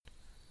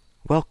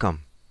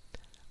Welcome.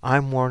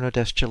 I'm Warren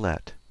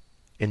Odess-Gillette,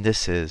 and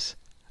this is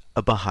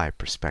A Bahá'í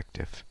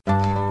Perspective.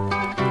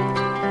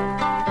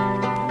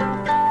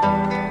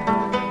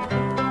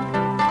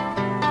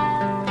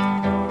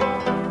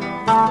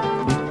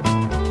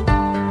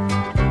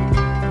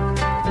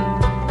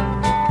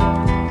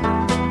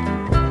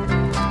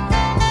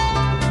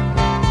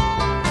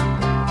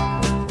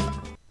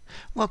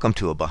 Welcome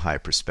to A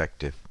Bahá'í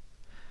Perspective.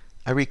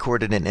 I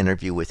recorded an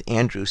interview with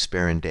Andrew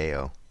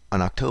Sperandeo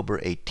on October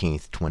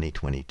 18,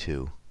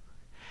 2022.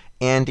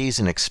 Andy's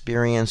an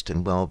experienced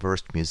and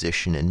well-versed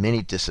musician in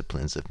many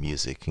disciplines of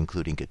music,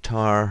 including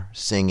guitar,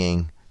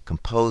 singing,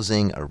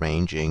 composing,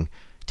 arranging,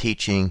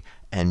 teaching,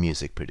 and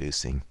music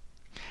producing.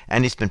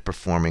 And he's been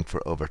performing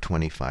for over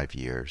 25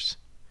 years.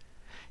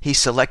 He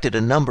selected a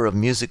number of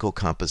musical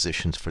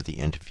compositions for the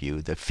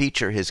interview that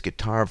feature his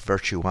guitar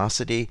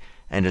virtuosity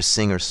and his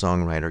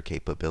singer-songwriter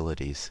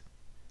capabilities.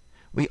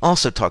 We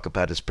also talk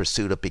about his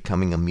pursuit of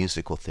becoming a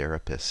musical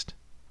therapist.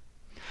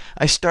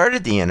 I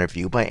started the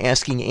interview by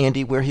asking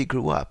Andy where he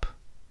grew up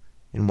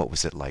and what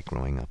was it like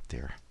growing up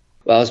there.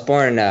 Well, I was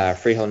born in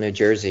Freehold, New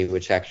Jersey,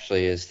 which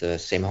actually is the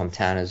same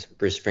hometown as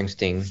Bruce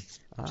Springsteen,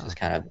 which is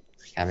kind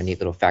of a neat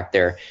little fact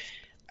there.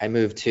 I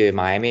moved to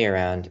Miami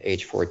around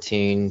age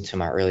 14 to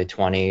my early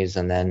 20s,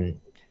 and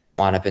then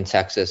wound up in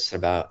Texas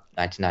about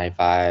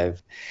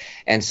 1995.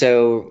 And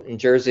so in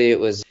Jersey,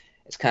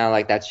 it's kind of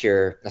like that's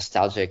your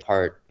nostalgic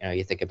part. You know,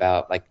 you think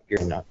about like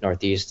you're in the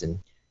Northeast, and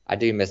I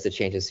do miss the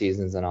change of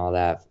seasons and all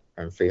that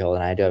from Freehold,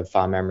 and I do have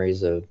fond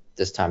memories of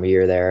this time of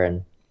year there,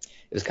 and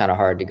it was kind of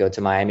hard to go to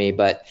Miami,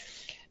 but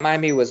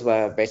Miami was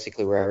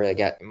basically where I really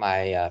got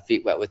my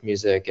feet wet with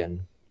music,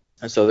 and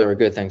so there were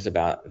good things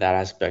about that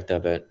aspect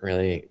of it,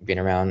 really being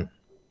around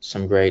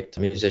some great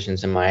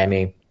musicians in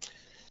Miami.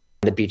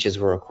 The beaches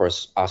were, of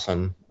course,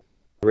 awesome.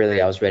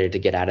 Really, I was ready to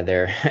get out of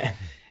there,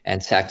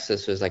 and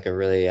Texas was like a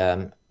really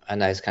a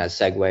nice kind of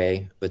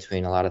segue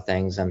between a lot of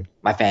things, and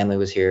my family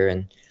was here.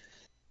 And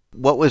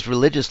what was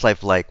religious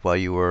life like while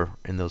you were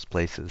in those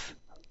places?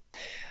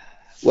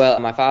 Well,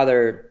 my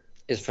father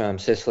is from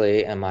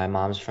Sicily and my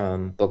mom's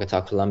from Bogota,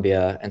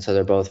 Colombia, and so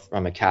they're both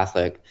Roman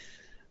Catholic.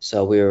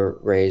 So we were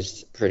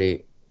raised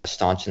pretty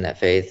staunch in that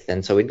faith,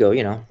 and so we'd go,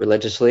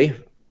 religiously,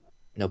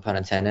 no pun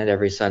intended,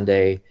 every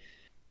Sunday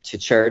to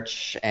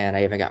church, and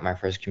I even got my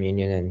first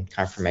communion and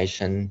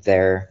confirmation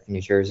there in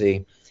New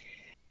Jersey.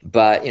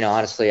 But,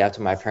 honestly,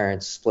 after my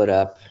parents split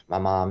up, my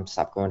mom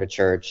stopped going to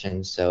church,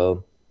 and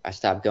so I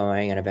stopped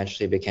going and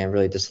eventually became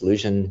really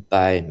disillusioned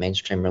by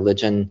mainstream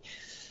religion.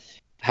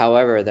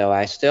 However, though,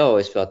 I still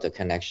always felt a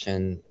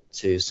connection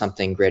to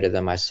something greater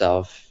than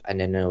myself. I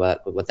didn't know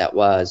what that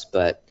was,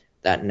 but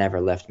that never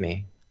left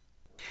me.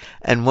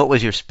 And what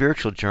was your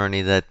spiritual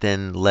journey that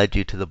then led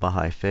you to the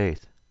Baha'i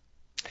faith?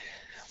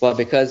 Well,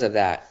 because of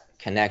that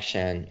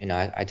connection,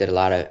 I did a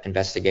lot of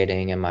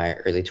investigating in my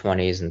early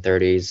 20s and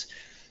 30s.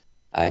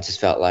 I just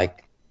felt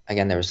like,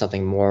 again, there was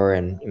something more,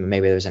 and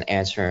maybe there's an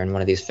answer in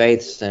one of these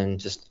faiths. And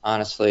just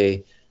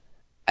honestly,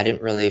 I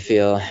didn't really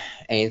feel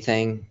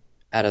anything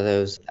out of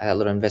that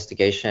little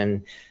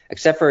investigation,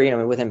 except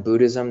for, within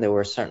Buddhism, there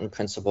were certain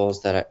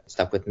principles that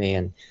stuck with me,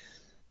 and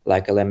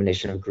like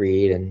elimination of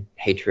greed and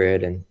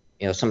hatred and,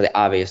 some of the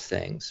obvious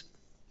things.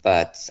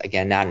 But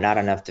again, not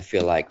enough to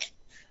feel like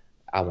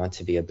I want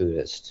to be a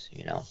Buddhist.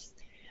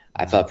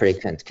 I felt pretty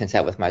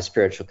content with my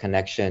spiritual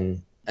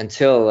connection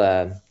until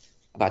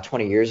about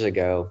 20 years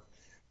ago.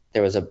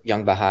 There was a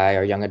young Baha'i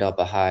or young adult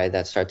Baha'i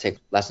that started taking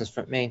lessons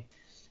from me.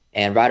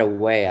 And right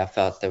away, I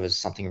felt there was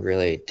something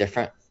really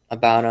different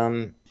about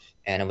him.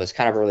 And it was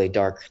kind of a really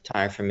dark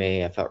time for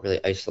me. I felt really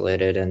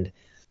isolated. And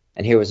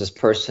here was this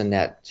person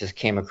that just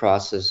came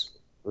across as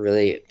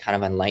really kind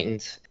of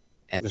enlightened.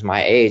 And it was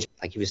my age.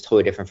 Like, he was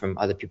totally different from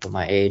other people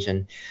my age.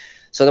 And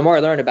so the more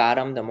I learned about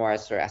him, the more I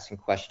started asking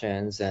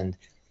questions. And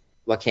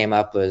what came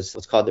up was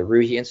what's called the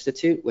Ruhi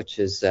Institute, which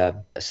is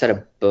a set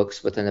of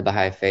books within the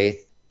Baha'i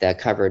faith that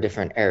cover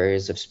different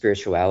areas of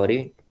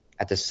spirituality.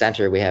 At the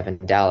center we have in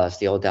Dallas,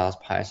 the old Dallas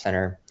Baha'i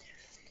Center,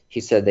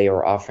 he said they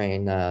were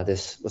offering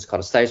this what's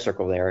called a study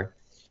circle there.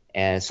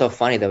 And it's so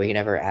funny, though, he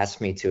never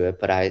asked me to it,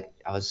 but I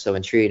was so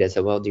intrigued. I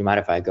said, well, do you mind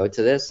if I go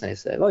to this? And he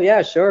said, oh,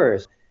 yeah, sure.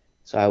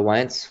 So I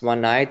went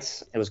one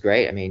night. It was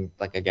great. I mean,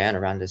 like, again,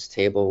 around this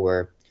table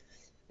where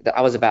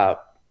I was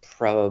about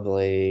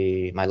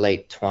probably my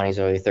late 20s,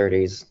 early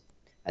 30s.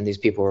 And these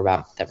people were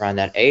around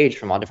that age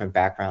from all different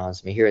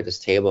backgrounds. I mean, here at this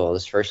table,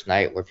 this first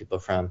night were people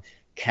from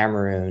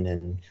Cameroon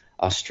and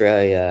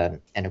Australia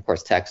and, of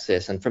course,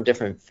 Texas, and from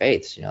different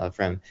faiths,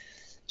 from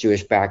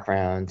Jewish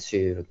background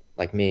to,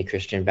 like me,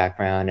 Christian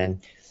background,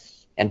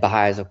 and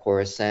Baha'is, of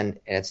course. And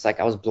it's like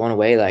I was blown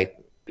away. Like,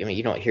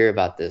 you don't hear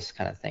about this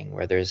kind of thing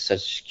where there's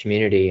such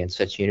community and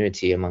such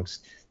unity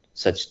amongst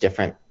such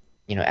different,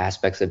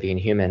 aspects of being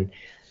human.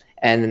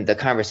 And the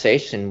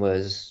conversation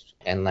was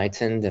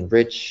enlightened and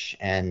rich,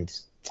 and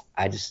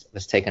I just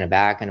was taken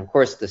aback. And of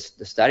course, the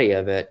study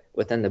of it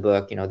within the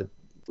book,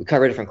 we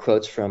cover different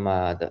quotes from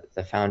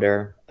the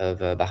founder of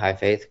Baha'i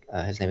faith.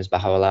 His name is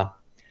Baha'u'llah.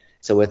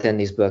 So within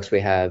these books, we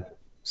have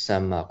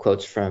some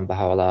quotes from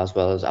Baha'u'llah as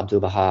well as Abdul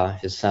Baha,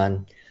 his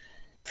son.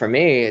 For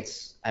me,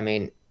 I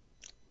mean,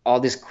 all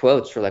these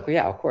quotes were like, well,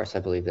 yeah, of course I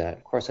believe that.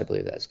 Of course I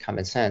believe that. It's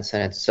common sense.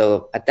 And it's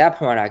so at that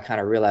point, I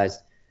kind of realized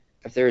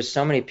if there's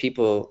so many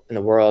people in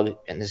the world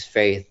in this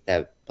faith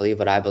that believe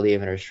what I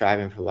believe and are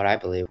striving for what I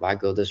believe, why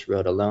go this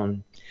road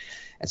alone?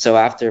 And so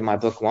after my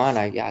book won,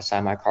 I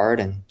signed my card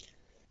and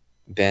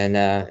been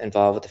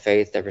involved with the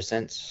faith ever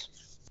since.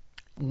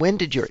 When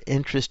did your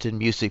interest in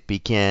music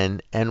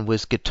begin, and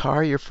was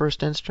guitar your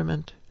first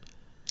instrument?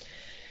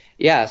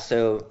 Yeah,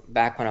 so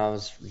back when I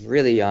was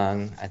really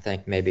young, I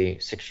think maybe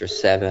 6 or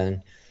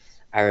 7,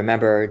 I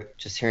remember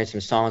just hearing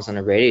some songs on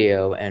the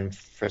radio, and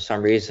for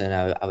some reason,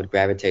 I would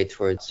gravitate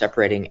towards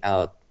separating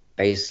out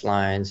bass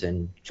lines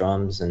and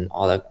drums and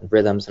all the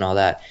rhythms and all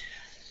that.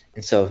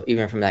 And so,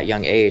 even from that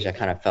young age, I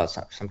kind of felt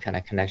some kind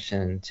of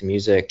connection to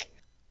music.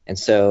 And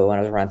so, when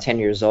I was around 10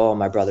 years old,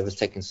 my brother was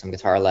taking some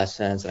guitar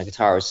lessons, and a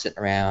guitar was sitting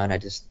around. I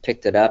just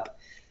picked it up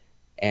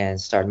and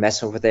started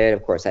messing with it.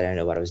 Of course, I didn't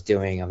know what I was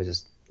doing. I was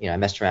just, I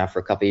messed around for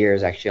a couple of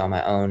years actually on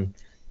my own,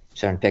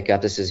 trying to pick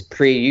up. This is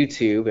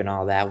pre-YouTube and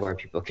all that, where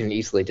people can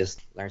easily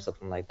just learn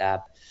something like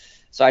that.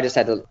 So I just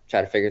had to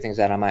try to figure things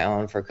out on my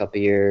own for a couple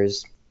of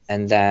years.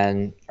 And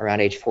then around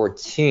age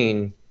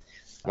 14,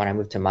 when I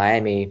moved to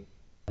Miami,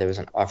 there was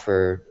an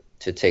offer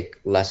to take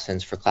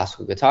lessons for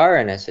classical guitar.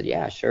 And I said,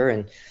 yeah, sure.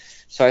 And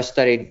so I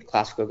studied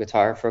classical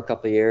guitar for a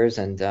couple of years,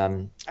 and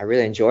I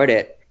really enjoyed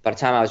it. By the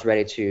time I was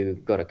ready to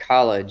go to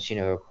college,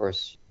 of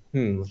course,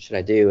 what should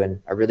I do?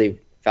 And I really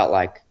felt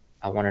like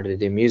I wanted to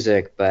do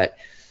music, but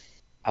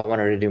I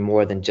wanted to do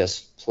more than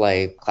just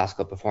play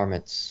classical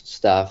performance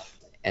stuff.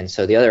 And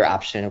so the other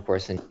option, of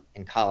course, in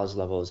college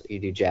levels, you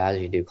do jazz,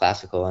 you do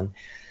classical. And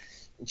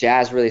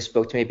jazz really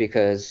spoke to me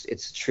because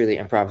it's truly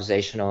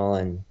improvisational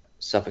and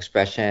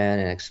self-expression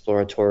and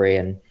exploratory.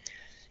 And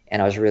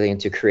I was really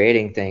into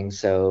creating things.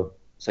 So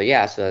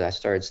I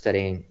started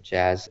studying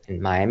jazz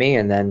in Miami,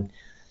 and then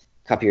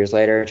a couple years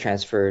later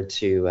transferred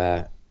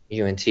to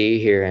UNT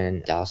here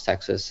in Dallas,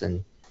 Texas,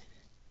 and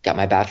got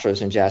my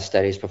bachelor's in jazz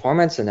studies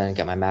performance, and then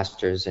got my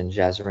master's in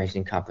jazz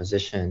arranging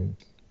composition,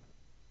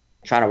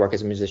 trying to work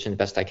as a musician the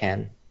best I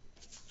can.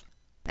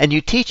 And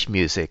you teach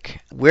music.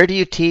 Where do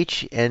you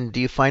teach, and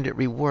do you find it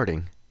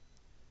rewarding?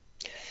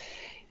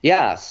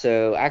 Yeah,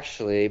 so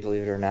actually,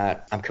 believe it or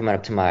not, I'm coming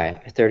up to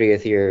my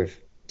 30th year of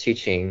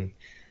teaching.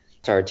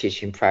 Started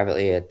teaching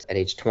privately at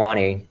age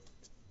 20.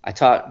 I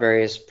taught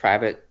various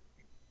private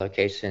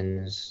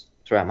locations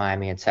throughout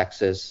Miami and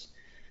Texas,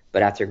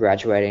 but after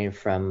graduating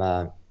from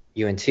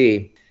UNT,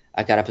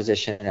 I got a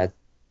position at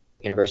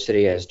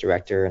university as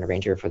director and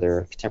arranger for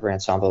their contemporary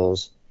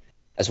ensembles,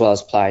 as well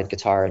as applied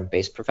guitar and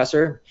bass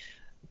professor.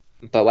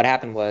 But what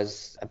happened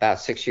was about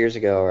 6 years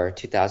ago, or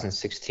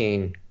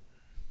 2016,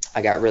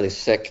 I got really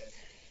sick.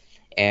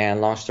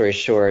 And long story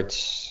short,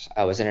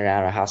 I was in and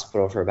out of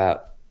hospital for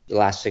about the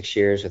last 6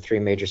 years with 3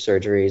 major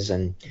surgeries,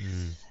 and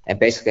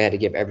basically had to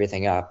give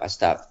everything up. I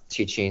stopped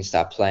teaching,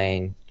 stopped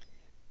playing,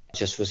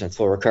 just was in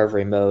full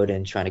recovery mode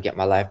and trying to get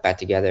my life back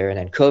together. And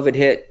then COVID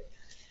hit.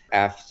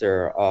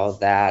 After all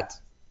that,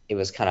 it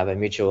was kind of a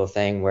mutual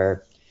thing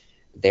where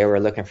they were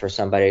looking for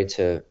somebody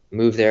to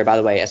move there. By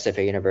the way,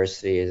 SFA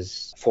University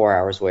is 4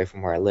 hours away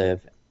from where I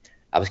live.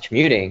 I was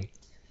commuting,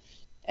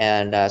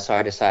 and so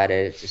I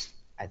decided,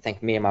 I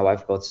think me and my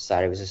wife both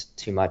decided it was just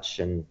too much,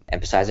 and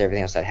besides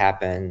everything else that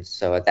happened.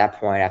 So at that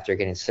point, after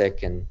getting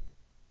sick and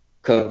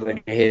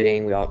COVID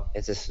hitting,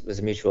 it just was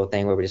a mutual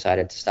thing where we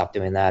decided to stop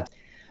doing that.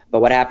 But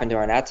what happened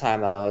during that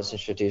time, I was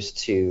introduced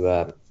to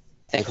a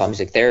thing called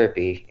music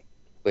therapy,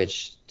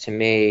 which to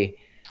me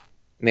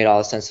made all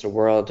the sense in the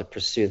world to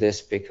pursue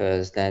this,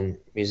 because then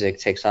music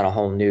takes on a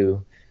whole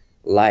new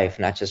life,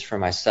 not just for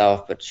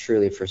myself, but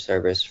truly for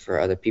service for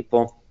other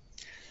people.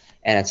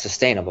 And it's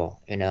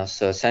sustainable,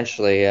 So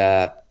essentially,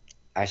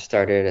 I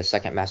started a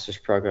second master's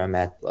program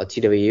at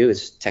TWU,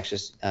 it's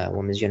Texas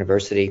Women's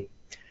University,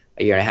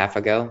 a year and a half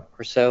ago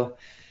or so.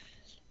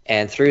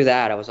 And through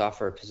that, I was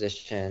offered a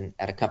position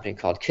at a company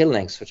called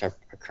KidLinks, which I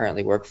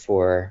currently work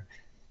for.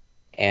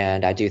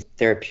 And I do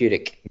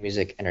therapeutic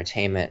music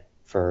entertainment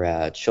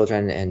for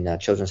children in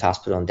Children's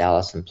Hospital in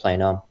Dallas and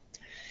Plano.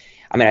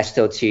 I mean, I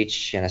still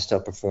teach and I still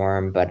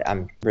perform, but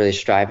I'm really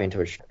striving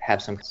to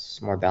have some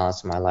more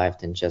balance in my life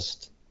than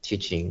just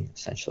teaching,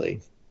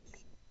 essentially.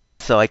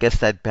 So I guess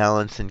that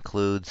balance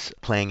includes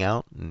playing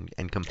out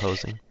and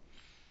composing.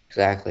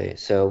 Exactly.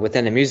 So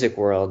within the music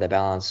world, the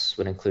balance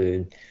would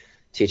include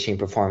teaching,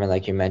 performing,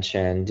 like you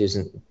mentioned,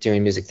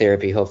 doing music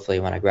therapy,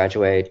 hopefully when I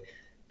graduate,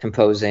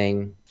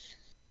 composing.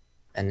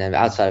 And then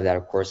outside of that,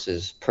 of course,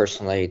 is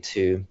personally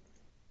to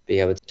be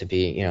able to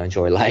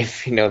enjoy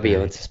life, be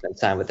able to spend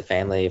time with the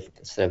family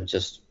instead of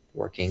just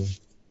working.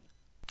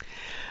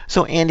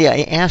 So, Andy,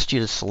 I asked you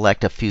to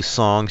select a few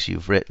songs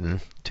you've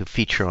written to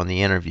feature on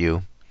the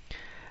interview.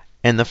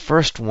 And the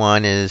first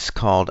one is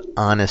called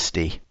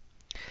Honesty.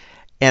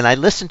 And I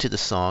listened to the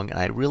song, and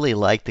I really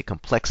like the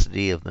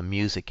complexity of the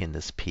music in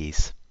this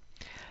piece.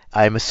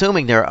 I'm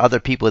assuming there are other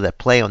people that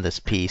play on this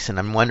piece, and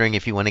I'm wondering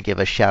if you want to give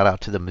a shout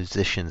out to the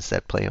musicians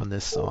that play on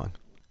this song.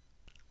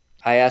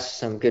 I asked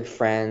some good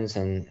friends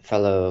and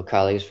fellow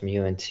colleagues from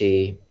UNT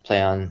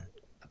play on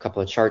a couple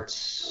of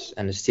charts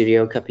in the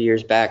studio a couple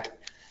years back.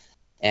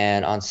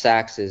 And on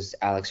sax is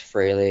Alex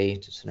Fraley,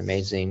 just an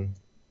amazing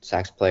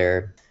sax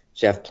player.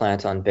 Jeff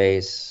Plant on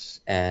bass,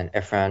 and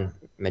Efran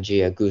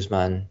Mejia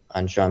Guzman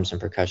on drums and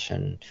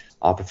percussion,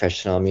 all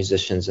professional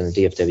musicians in the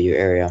DFW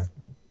area.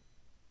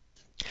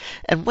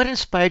 And what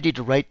inspired you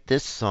to write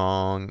this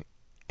song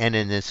and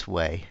in this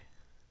way?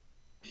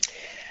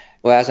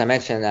 Well, as I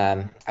mentioned,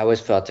 I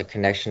always felt a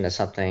connection to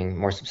something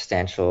more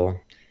substantial.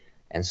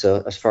 And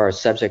so, as far as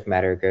subject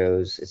matter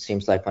goes, it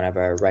seems like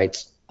whenever I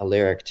write a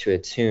lyric to a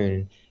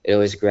tune, it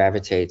always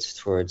gravitates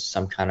towards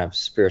some kind of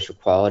spiritual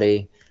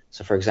quality.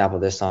 So, for example,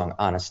 this song,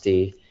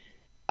 Honesty,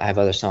 I have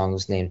other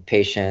songs named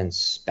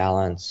Patience,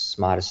 Balance,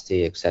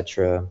 Modesty,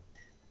 etc.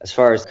 As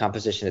far as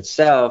composition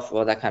itself,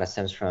 well, that kind of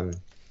stems from,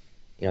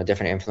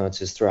 different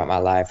influences throughout my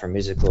life or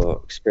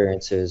musical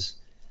experiences.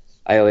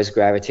 I always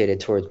gravitated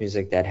towards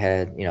music that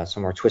had,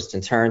 some more twists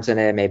and turns in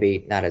it,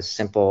 maybe not as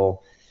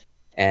simple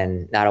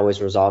and not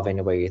always resolving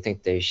the way you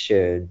think they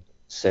should.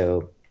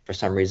 So for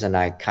some reason,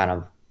 I kind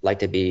of like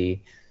to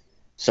be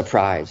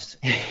surprised,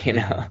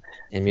 in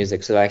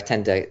music. So I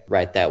tend to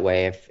write that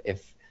way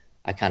if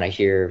I kind of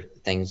hear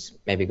things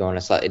maybe going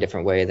a slightly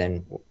different way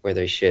than where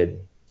they should.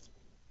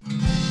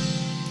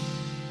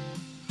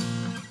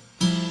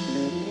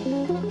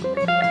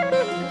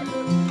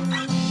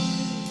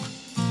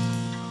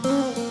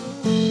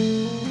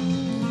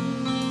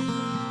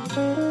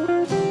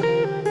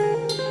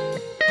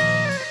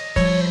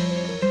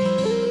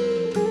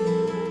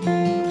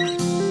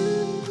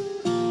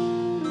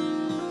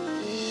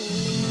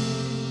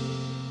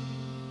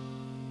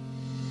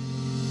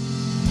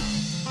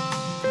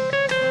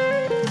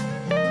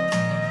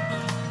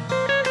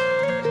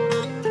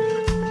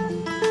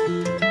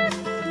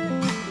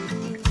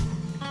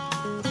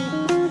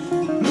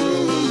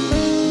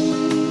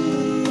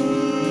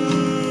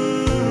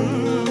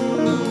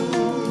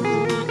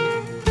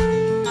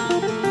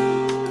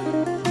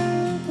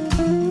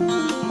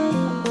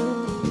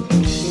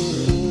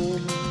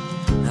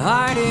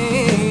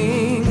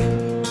 Hiding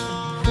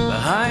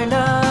behind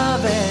a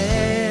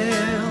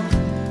veil,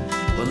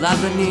 what lies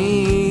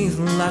beneath,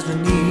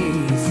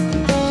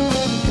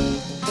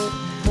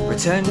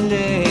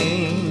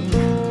 pretending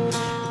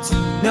to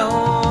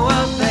no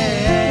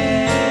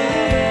affair.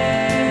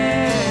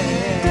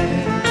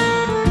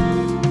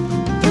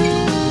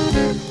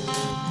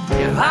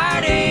 You're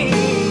hiding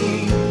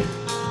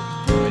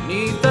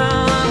beneath the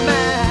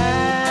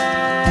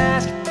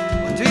mask.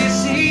 When do you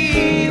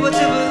see what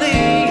you believe?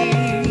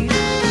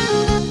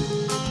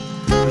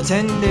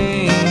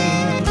 Pretending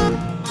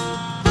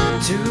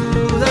to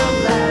the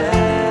last.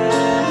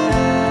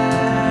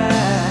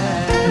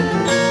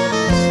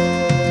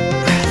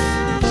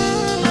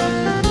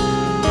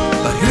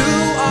 But who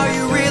are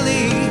you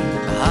really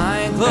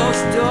behind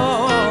closed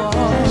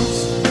doors?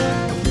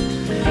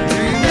 Do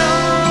you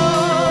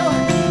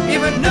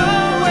even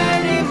know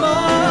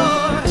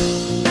anymore?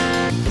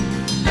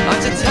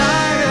 Aren't you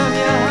tired of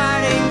your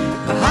hiding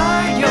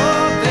behind your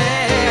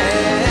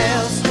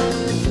veils?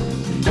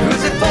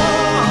 Who's it for?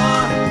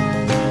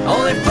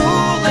 Only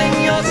fooling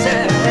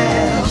yourself.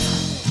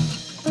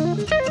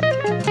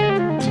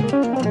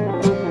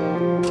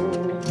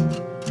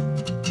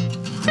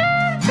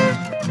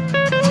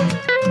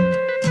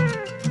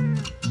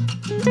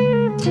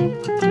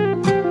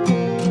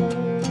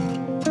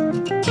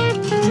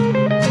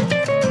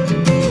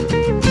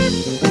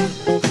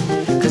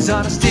 'Cause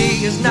honesty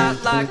is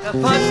not like a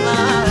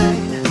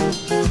punchline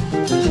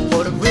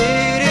or to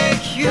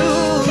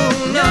ridicule,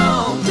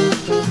 no.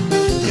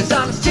 'Cause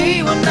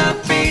honesty will not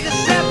be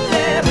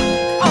deceptive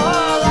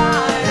or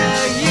lie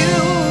to you,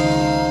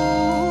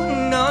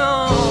 no.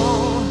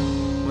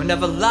 We'll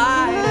never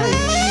lie to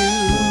you.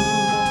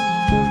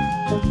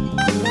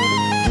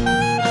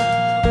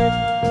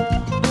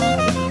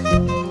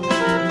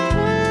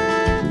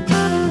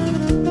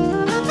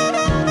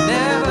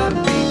 Never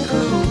be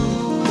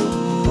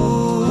cruel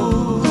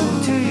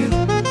to you,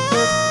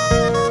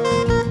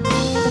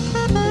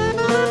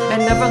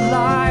 and never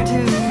lie to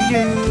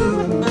you.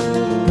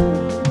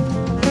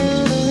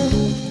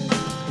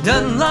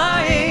 Done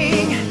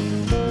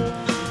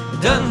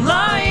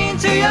lying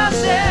to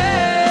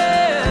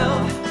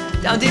yourself.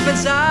 Down deep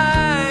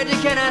inside, you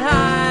cannot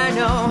hide,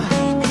 no.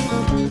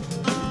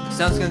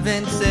 Sounds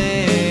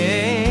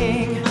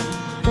convincing,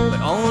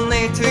 but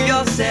only to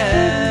yourself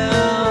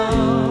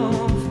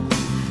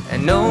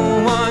and no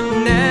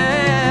one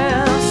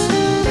else.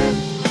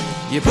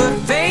 You put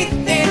faith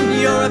in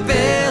your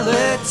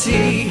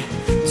ability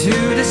to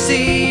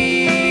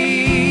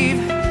deceive,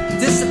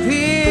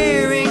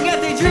 disappearing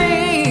empty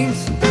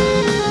dreams.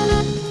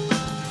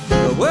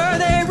 But were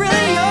they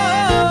really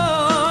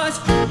yours?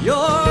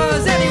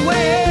 Yours anyway?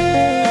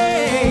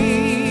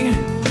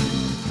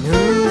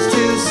 Who's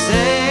to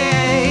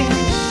say?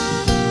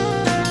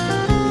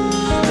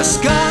 The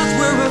scars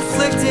we're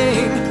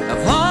inflicting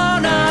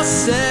upon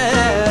ourselves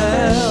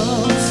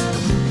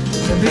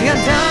can be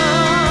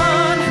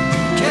undone,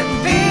 can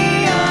be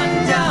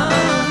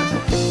undone.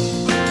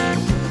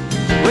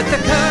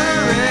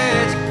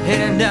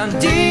 and down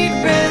deep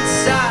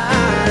inside,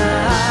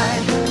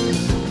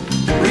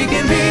 we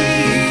can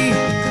be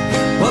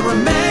what we're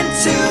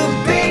meant to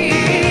be.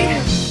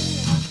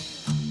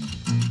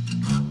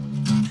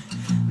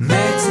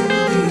 Meant to be.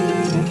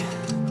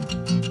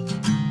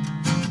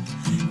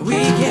 We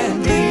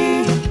can be.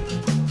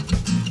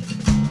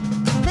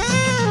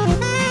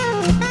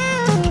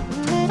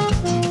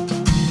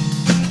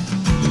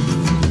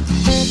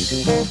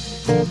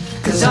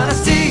 'Cause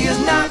honesty is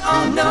not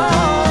all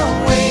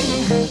knowing,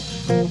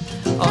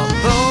 or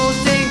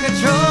boasting,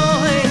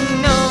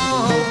 controlling, no.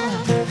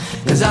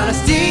 'Cause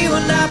honesty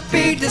will not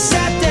be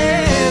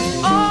deceptive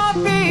or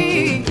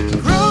be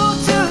cruel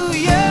to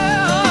you.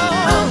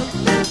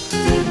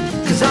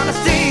 'Cause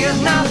honesty is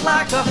not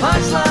like a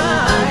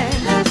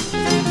punchline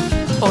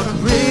or to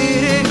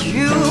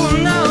ridicule,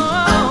 no.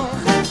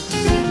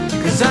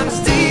 'Cause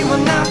honesty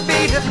will not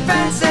be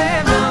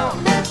defensive, no.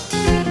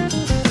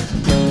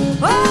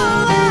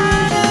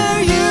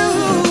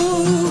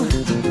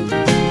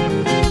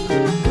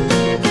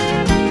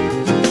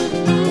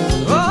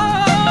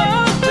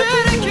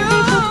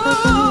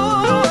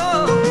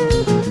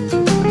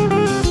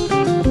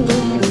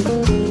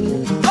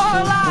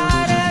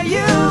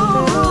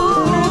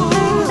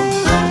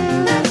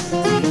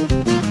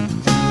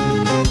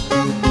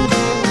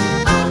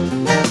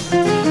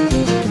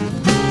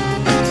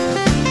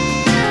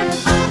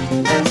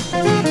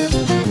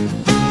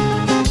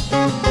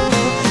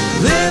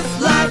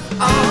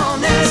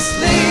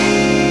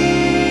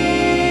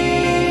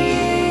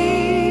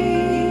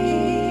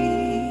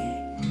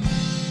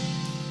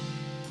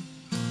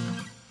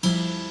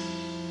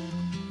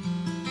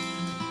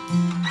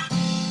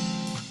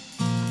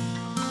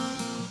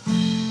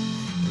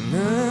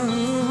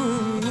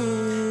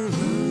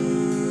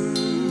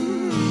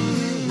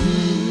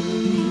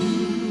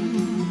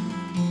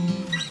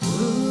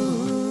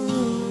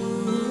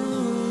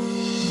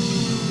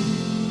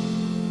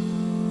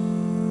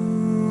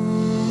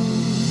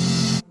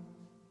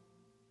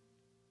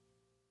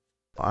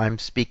 I'm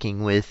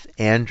speaking with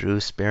Andrew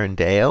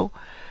Sperandeo,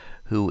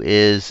 who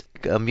is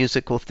a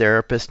musical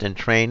therapist in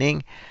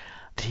training.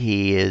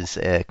 He is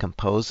a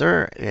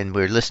composer, and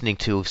we're listening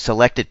to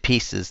selected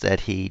pieces that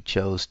he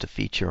chose to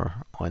feature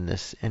on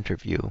this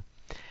interview.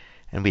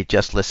 And we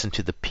just listened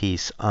to the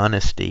piece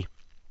Honesty.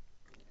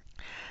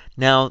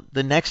 Now,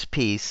 the next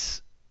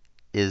piece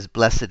is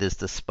Blessed is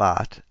the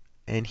Spot,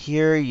 and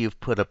here you've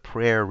put a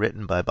prayer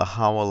written by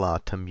Baha'u'llah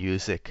to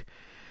music.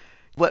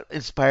 What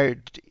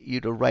inspired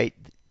you to write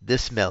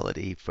this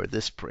melody for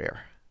this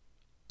prayer?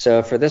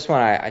 So for this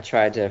one, I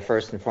tried to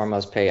first and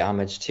foremost pay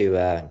homage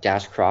to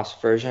Dash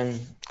Cross version.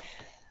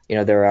 You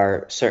know, there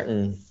are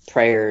certain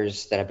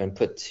prayers that have been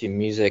put to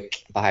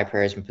music, Baha'i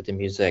prayers have been put to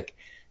music,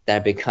 that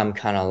have become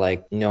kind of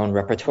like known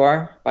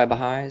repertoire by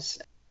Baha'is.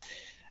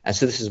 And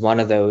so this is one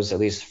of those, at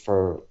least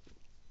for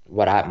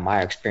what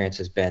my experience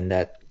has been,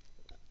 that,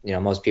 you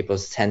know, most people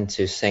tend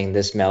to sing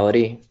this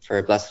melody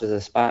for Blessed is the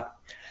Spot.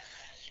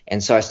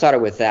 And so I started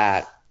with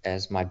that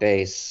as my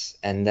base,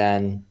 and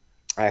then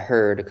I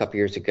heard a couple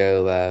years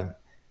ago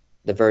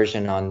the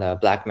version on the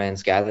Black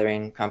Men's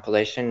Gathering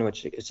compilation,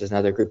 which is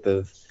another group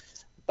of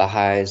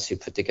Baha'is who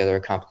put together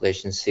a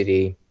compilation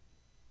CD.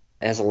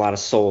 It has a lot of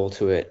soul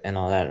to it and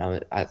all that.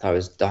 And I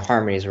thought the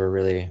harmonies were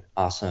really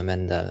awesome,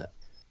 and the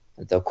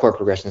chord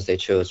progressions they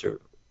chose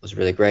was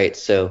really great.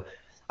 So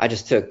I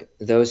just took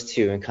those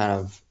two and kind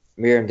of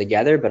mirrored them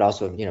together, but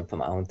also, you know, put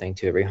my own thing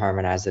to it,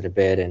 reharmonized it a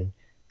bit, and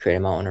created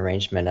my own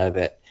arrangement of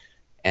it,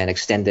 and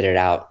extended it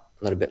out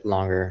a little bit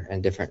longer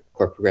and different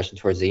chord progression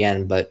towards the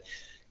end. But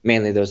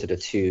mainly those are the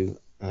two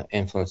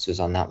influences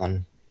on that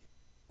one.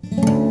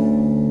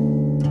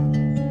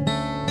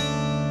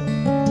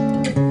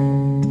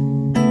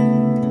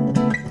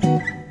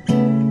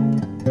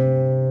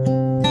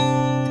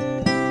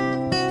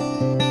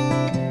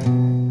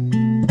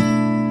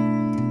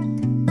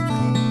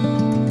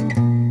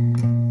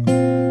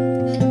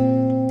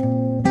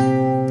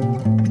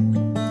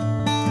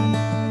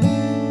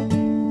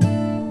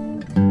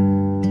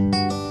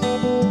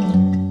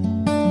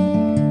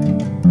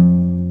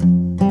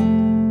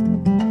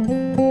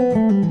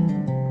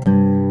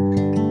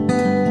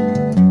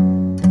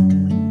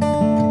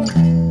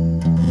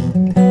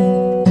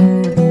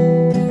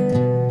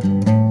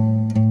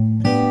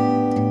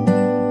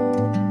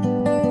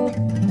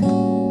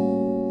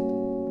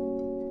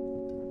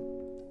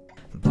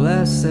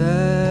 Blessed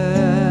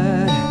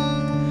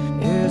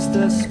is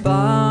the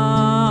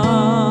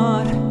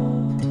spot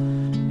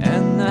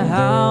and the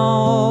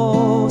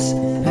house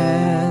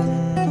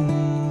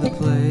and the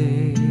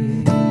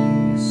place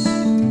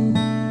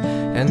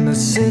and the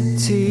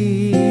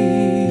city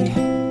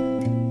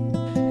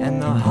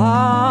and the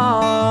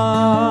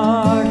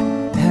heart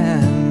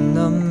and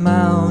the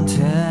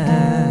mountain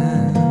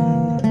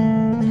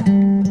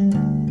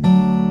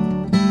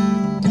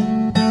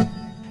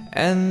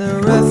and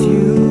the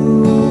refuge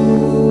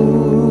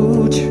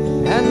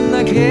and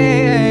the cave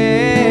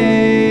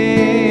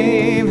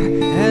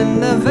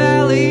and the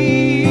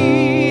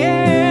valley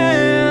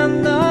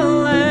and the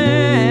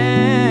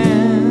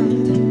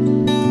land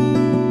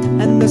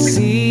the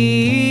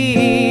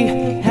sea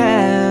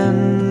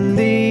and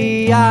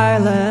the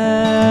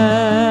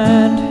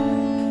island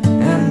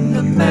and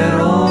the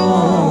meadow,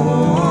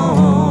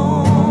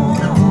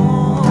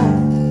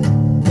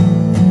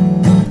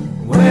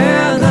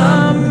 where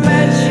the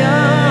mention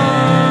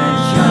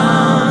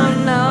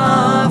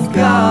of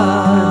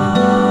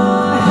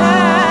God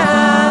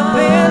had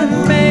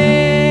been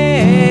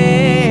made.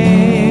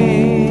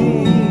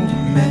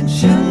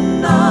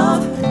 Mention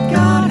of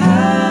God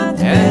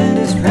had and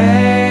His praise,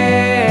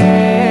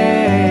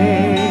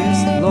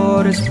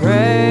 Lord, His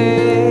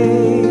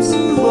praise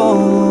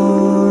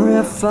glorified.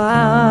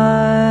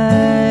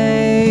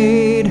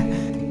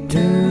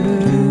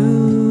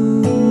 Do-do-do,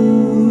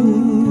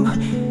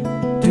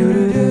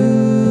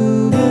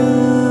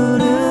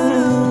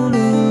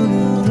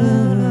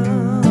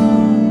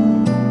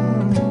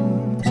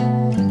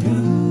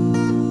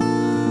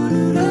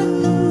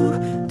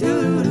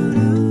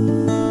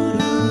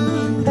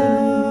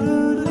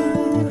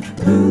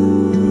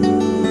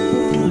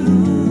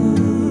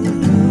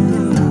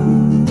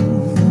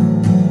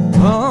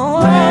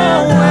 oh,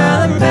 where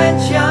the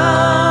mention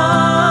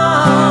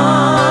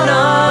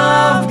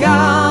of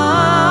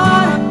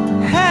God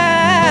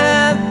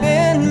had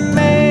been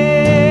made.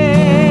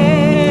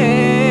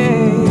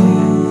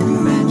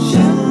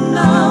 Mention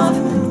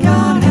of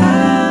God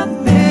had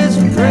His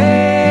praise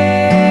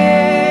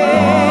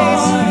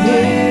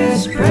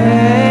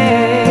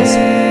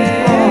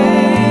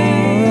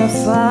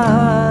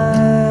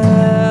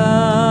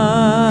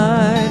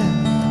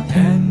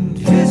and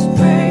His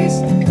praise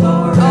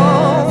glorified.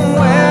 Oh,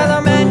 where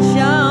the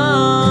mention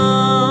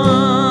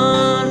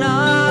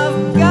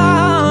of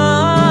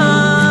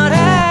God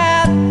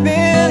had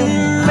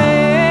been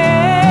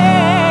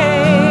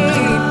made,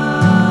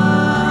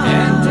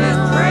 and His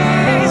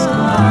praise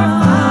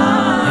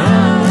glorified,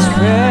 and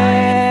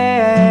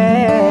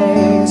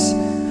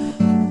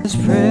His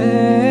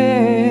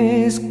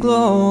praise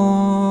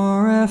glorified.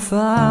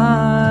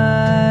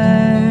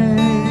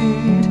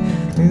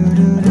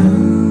 Do-do-do,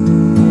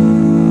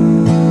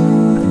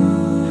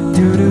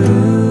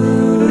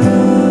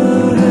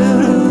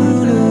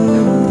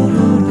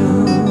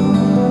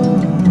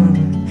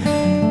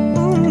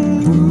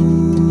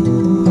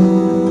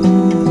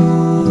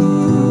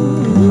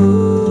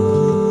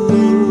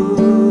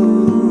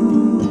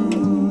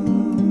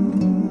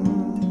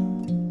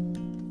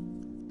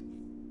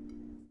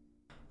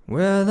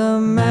 where the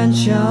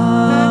mention of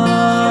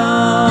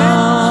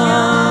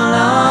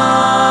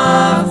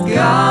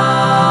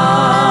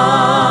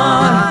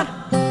God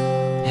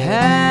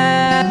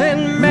had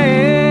been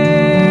made.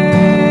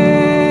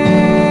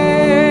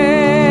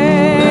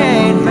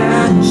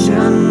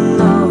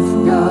 Mention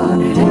of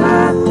God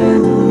had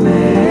been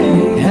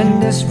made,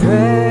 and His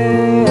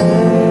praise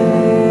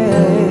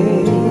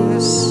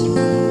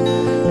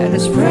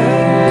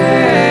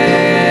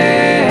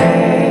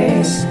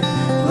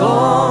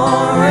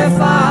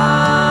glorified.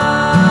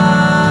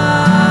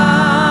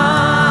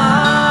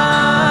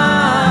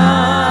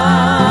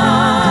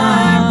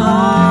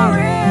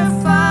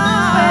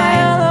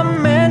 The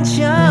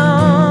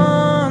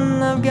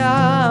mention of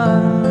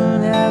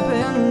God had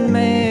been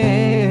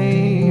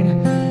made,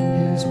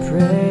 His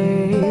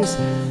praise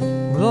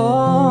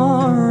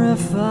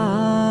glorified.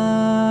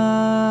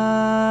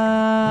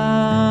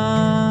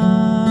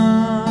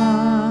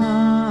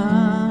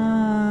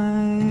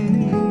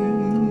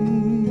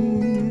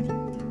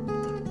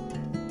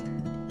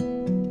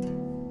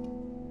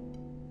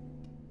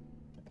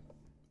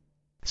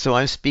 So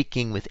I'm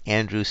speaking with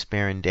Andrew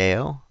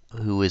Sperandeo,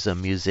 who is a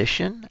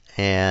musician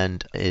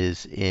and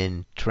is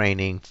in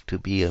training to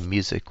be a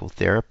musical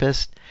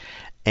therapist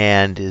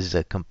and is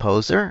a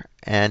composer.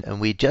 And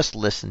we just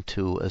listened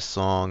to a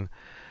song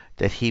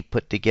that he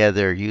put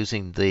together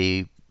using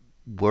the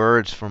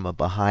words from a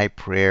Bahá'í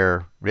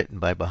prayer written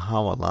by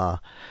Baha'u'llah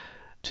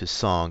to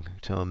song,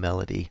 to a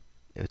melody.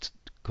 It's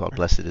called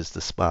Blessed is the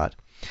Spot.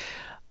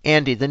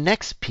 Andy, the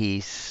next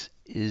piece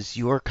is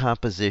your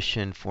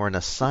composition for an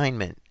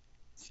assignment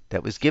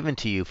that was given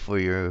to you for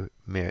your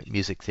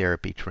music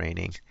therapy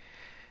training,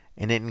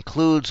 and it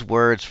includes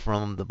words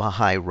from the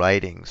Baha'i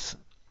writings.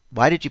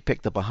 Why did you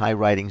pick the Baha'i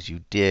writings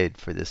you did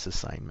for this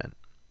assignment?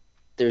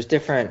 There's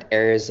different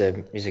areas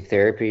of music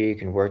therapy you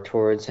can work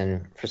towards,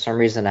 and for some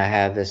reason I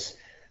have this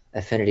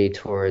affinity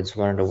towards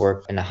wanting to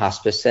work in a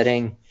hospice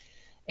setting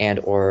and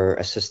or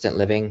assistant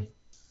living.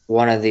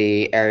 One of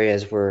the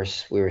areas where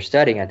we were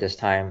studying at this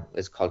time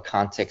is called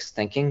context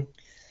thinking,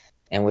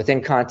 and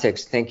within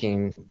context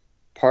thinking,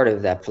 part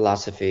of that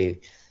philosophy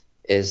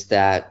is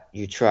that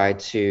you try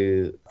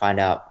to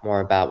find out more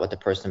about what the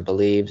person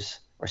believes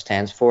or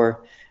stands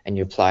for, and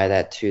you apply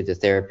that to the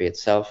therapy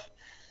itself.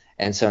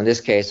 And so in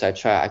this case, I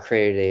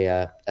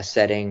created a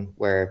setting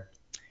where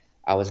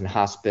I was in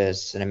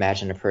hospice and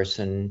imagined a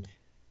person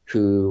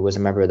who was a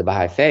member of the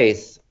Baha'i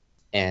faith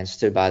and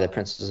stood by the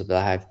principles of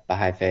the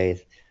Baha'i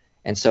faith.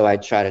 And so I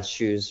try to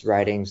choose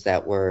writings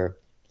that were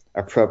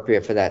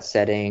appropriate for that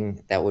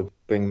setting, that would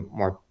bring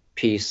more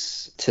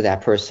peace to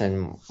that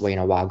person,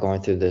 while going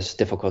through this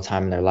difficult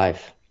time in their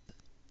life.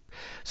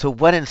 So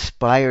what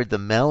inspired the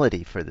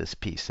melody for this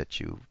piece that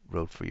you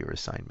wrote for your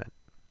assignment?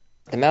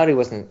 The melody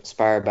was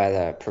inspired by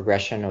the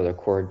progression or the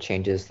chord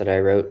changes that I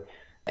wrote.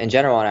 In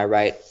general, when I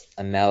write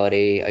a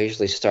melody, I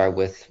usually start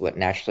with what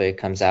naturally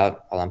comes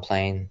out while I'm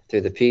playing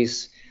through the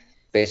piece.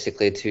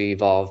 Basically, to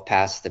evolve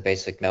past the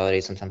basic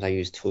melody, sometimes I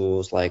use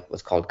tools like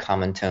what's called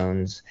common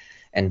tones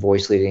and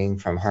voice leading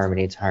from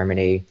harmony to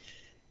harmony.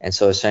 And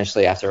so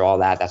essentially after all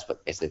that, that's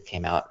what basically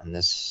came out in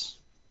this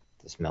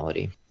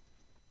melody.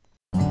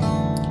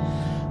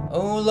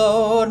 Oh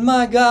Lord,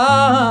 my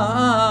God,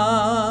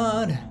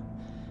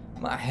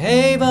 my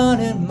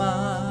haven in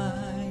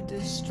my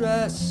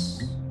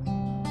distress,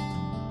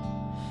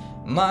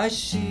 my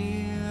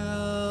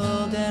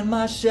shield and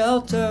my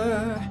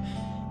shelter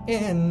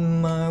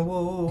in my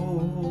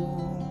woe.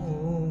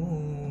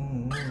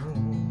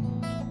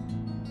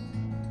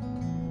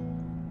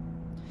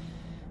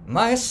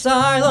 My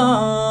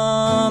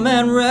asylum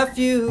and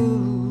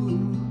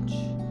refuge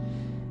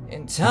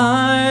in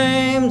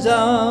times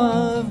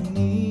of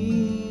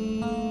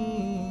need,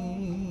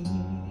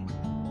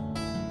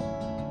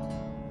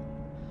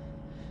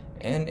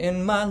 and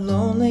in my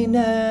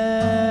loneliness,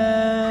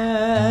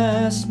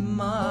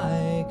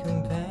 my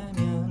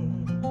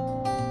companion,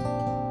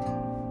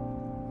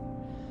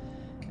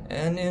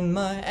 and in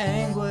my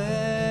anguish,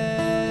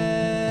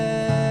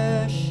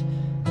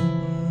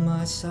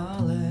 my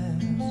solace.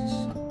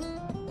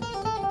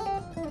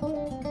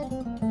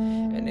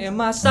 In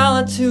my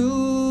solitude,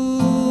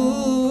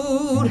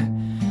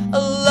 a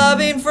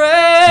loving friend,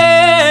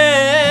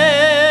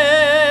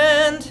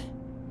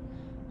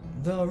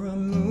 the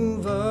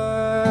remover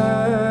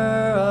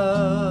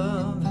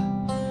of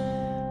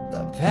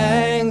the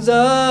pangs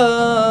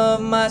of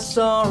my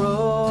sorrows,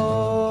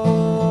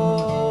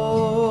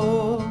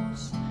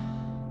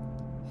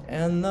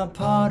 and the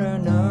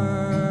pardoner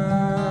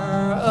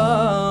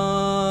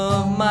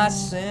of my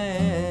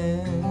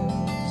sins.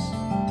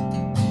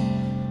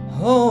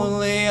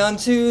 Only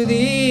unto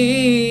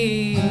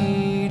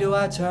thee do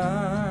I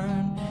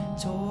turn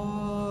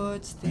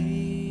towards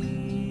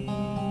thee.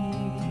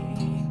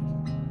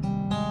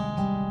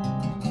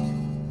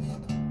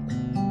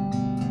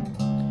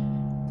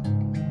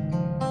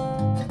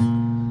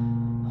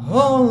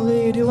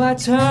 Only do I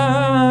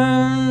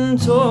turn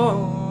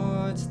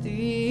towards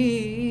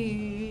thee.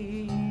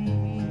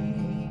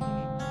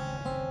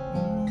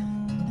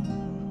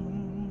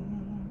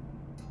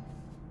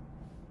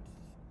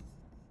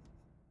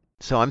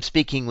 So I'm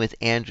speaking with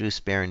Andrew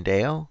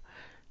Sperandeo,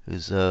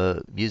 who's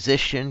a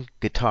musician,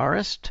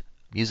 guitarist,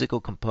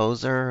 musical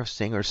composer,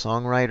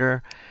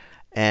 singer-songwriter,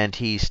 and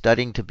he's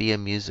studying to be a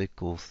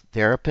musical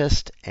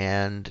therapist.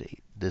 And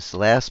this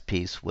last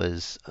piece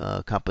was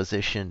a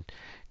composition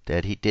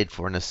that he did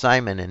for an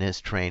assignment in his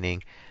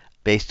training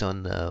based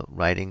on the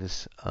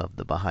writings of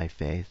the Baha'i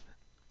faith.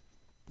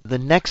 The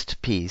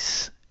next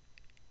piece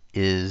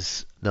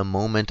is The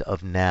Moment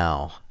of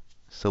Now.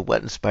 So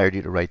what inspired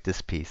you to write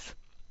this piece?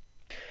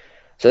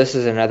 So this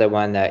is another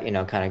one that,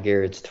 kind of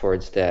geared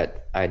towards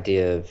that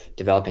idea of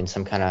developing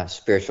some kind of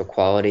spiritual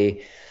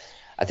quality.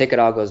 I think it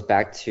all goes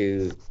back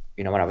to,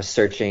 when I was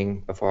searching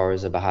before I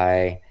was a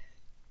Baha'i,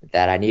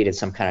 that I needed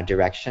some kind of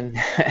direction.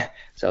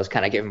 So I was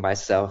kind of giving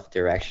myself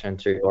direction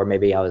through, or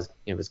maybe I was,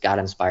 was God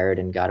inspired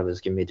and God was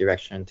giving me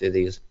direction through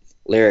these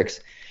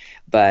lyrics.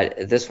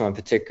 But this one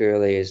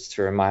particularly is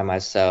to remind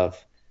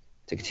myself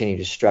to continue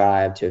to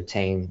strive to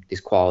obtain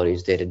these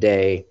qualities day to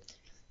day.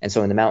 And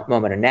so in the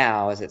moment of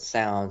now, as it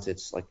sounds,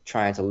 it's like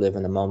trying to live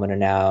in the moment of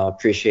now,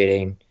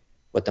 appreciating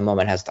what the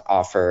moment has to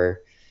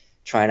offer,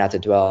 trying not to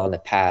dwell on the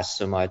past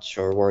so much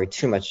or worry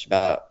too much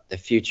about the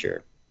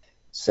future.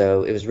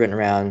 So it was written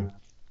around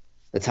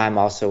the time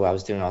also I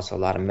was doing also a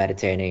lot of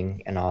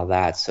meditating and all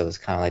that. So it's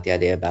kind of like the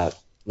idea about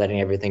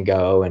letting everything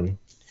go and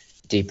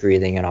deep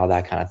breathing and all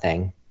that kind of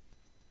thing.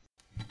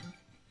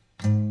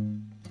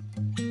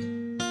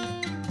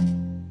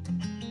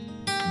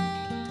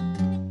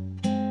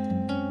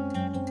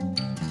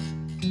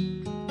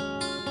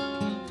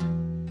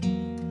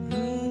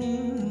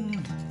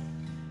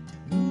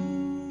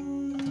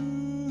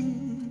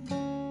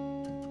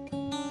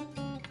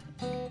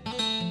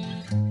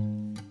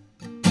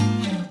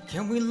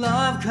 Can we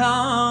love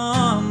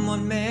come what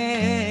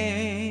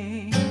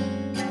may?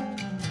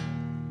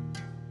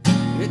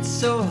 It's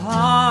so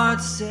hard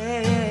to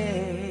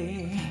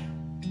say.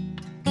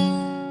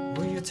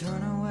 Will you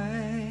turn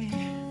away?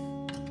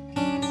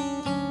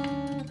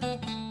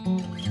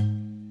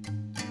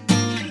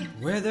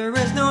 Where there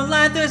is no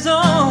light, there's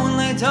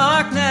only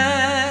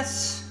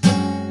darkness.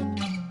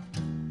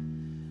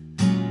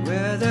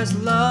 Where there's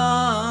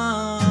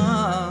love,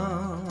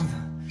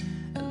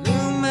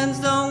 illumines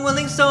the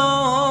willing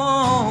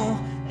soul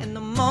in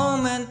the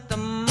moment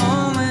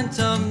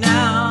of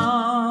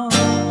now.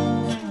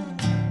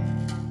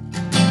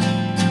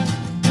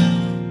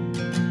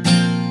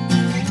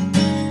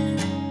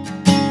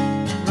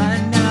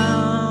 Right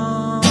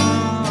now.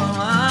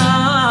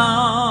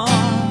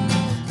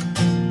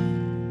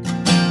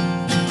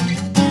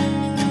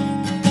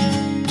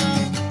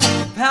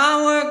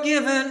 Power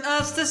given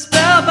us to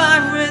spell by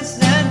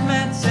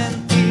resentment.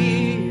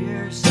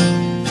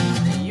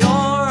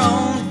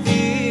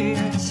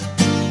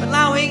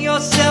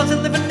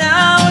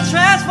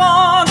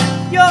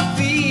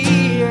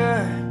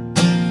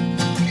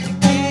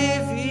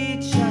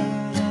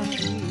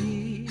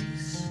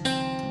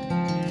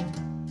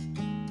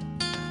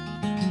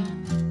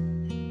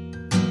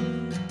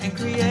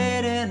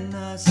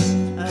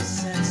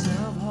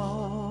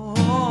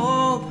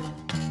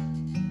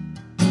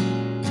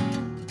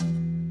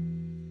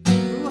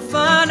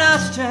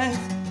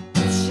 strength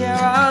to share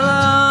our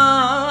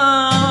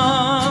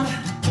love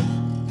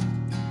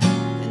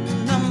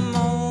in the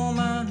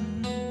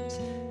moment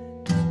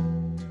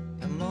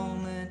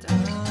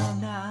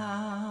of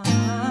now.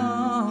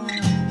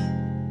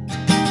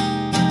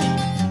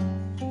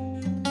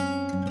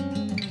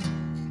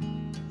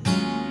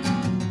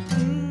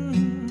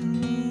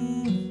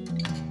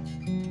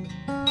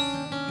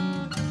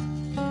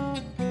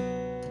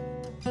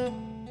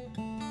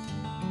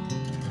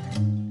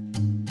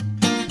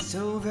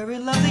 So very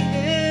lovely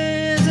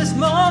is this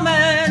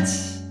moment.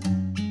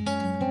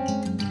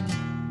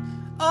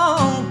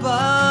 Oh,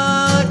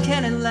 but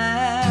can it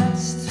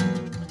last?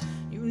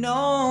 You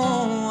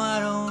know, I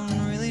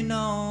don't really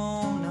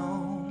know,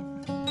 no.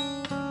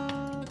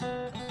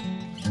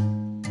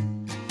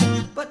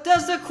 But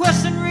does the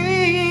question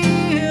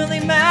really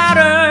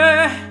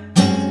matter?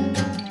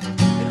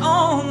 It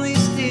only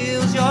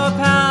steals your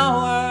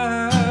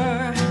power,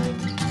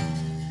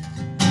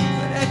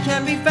 but it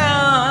can be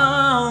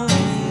found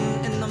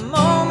in the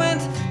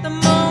moment of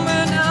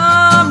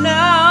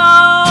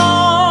now.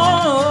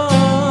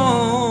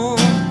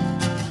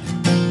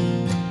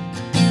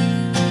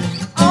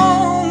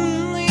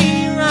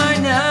 Only right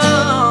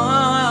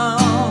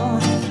now.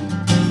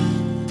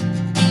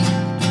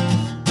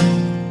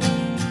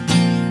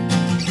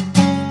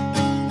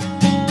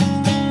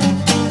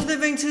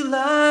 Living to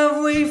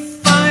love, we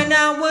find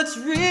out what's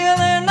real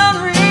and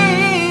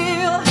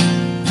unreal.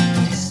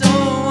 So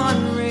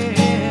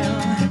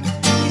unreal.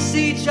 We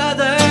see each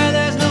other,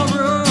 there's no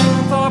room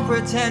for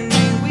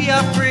pretending we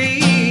are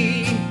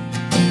free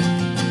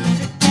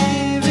to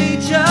give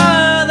each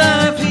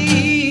other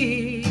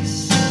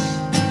peace,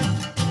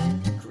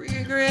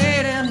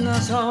 creating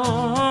us all.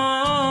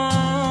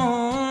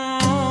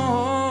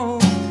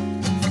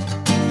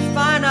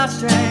 Find our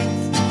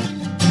strength,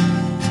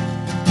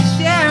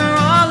 share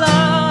our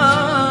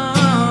love,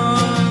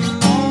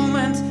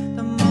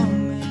 the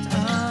moment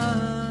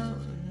of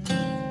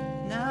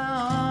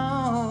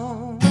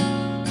now.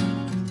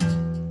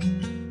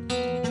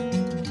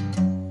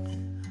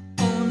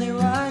 Only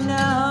right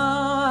now.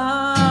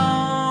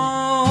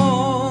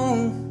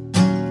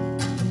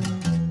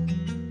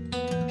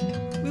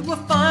 We will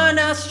find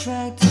our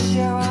strength to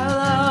share our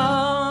love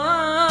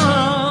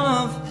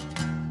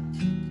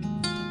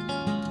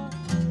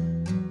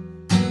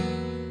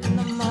in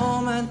the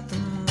moment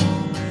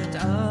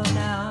of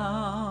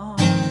now.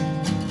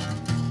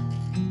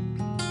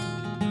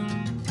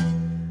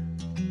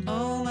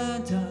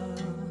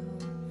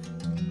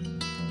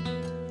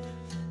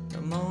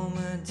 The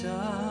moment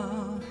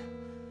of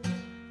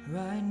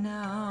right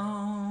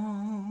now.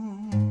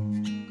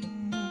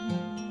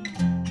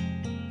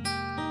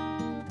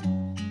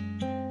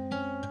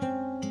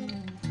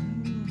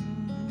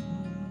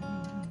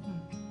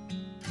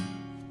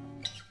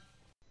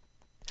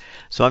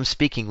 So I'm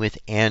speaking with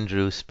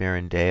Andrew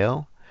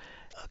Sperandeo,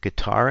 a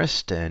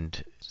guitarist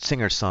and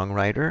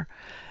singer-songwriter,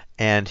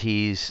 and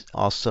he's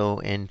also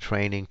in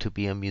training to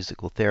be a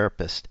musical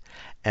therapist.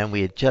 And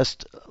we had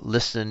just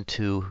listened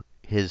to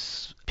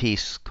his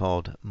piece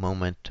called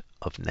Moment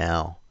of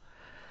Now.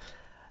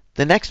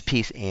 The next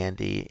piece,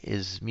 Andy,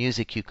 is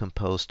music you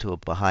composed to a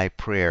Bahá'í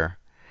prayer.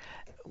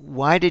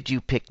 Why did you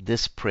pick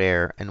this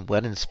prayer, and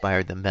what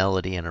inspired the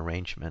melody and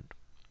arrangement?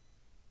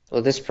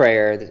 Well, this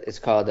prayer is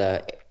called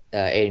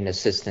Aid and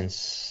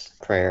Assistance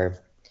Prayer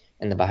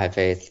in the Baha'i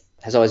Faith.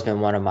 Has always been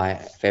one of my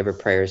favorite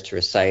prayers to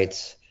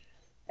recite.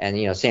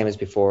 And, same as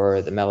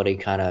before, the melody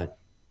kind of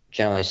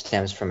generally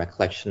stems from a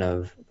collection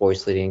of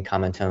voice leading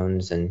common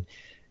tones and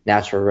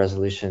natural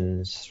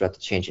resolutions throughout the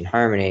changing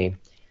harmony.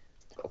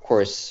 Of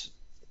course,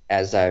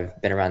 as I've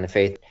been around the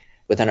faith,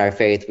 within our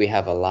faith, we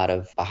have a lot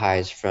of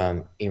Baha'is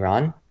from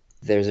Iran.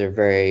 There's a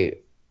very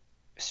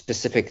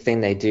specific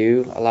thing they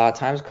do a lot of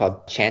times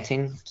called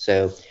chanting.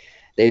 So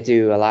they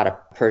do a lot of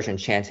Persian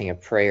chanting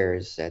of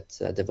prayers at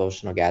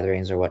devotional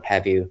gatherings or what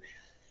have you.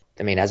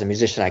 I mean, as a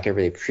musician, I could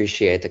really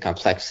appreciate the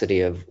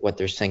complexity of what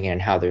they're singing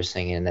and how they're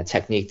singing and the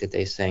technique that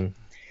they sing.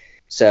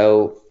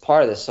 So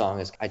part of the song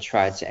is I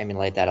tried to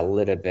emulate that a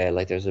little bit.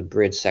 Like there's a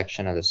bridge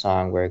section of the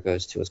song where it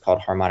goes to what's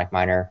called harmonic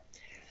minor,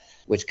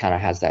 which kind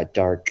of has that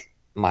dark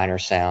minor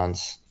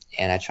sounds.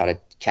 And I try to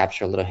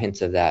capture little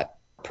hints of that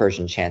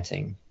Persian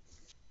chanting.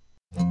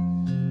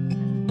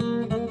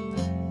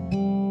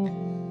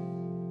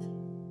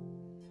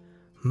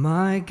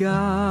 My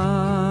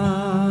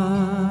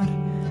God,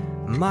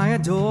 my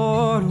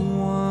adored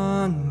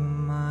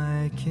one,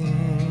 my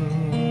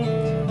King,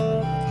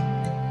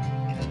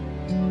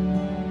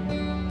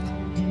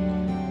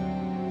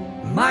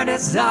 my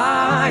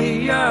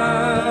desire,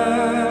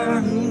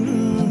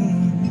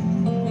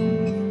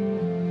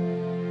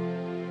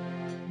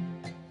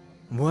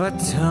 what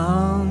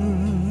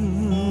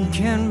tongue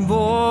can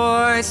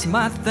voice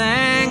my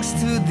thanks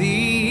to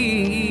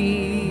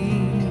thee?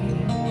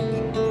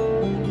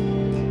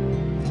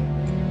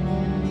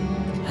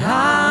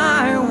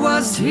 I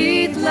was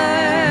heedless,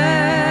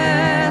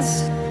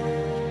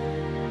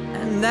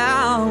 and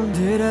thou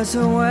didst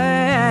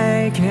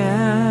awaken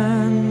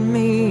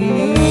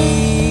me.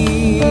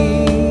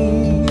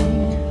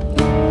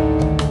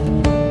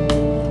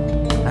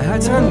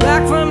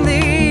 back from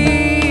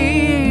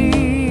thee.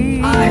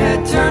 I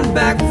had turned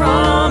back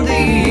from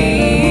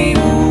thee.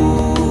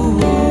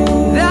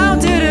 Thou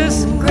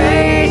didst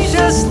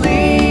graciously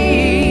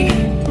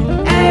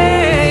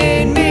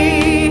aid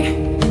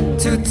me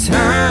to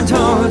turn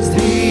towards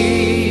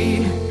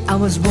thee. I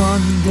was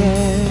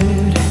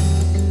wounded,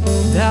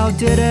 thou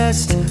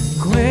didst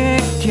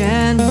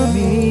quicken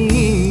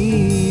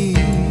me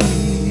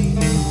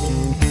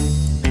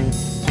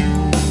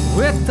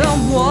with the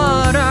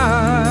water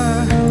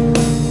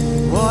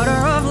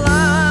of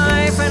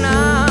life, and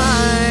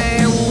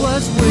I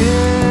was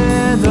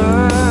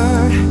withered,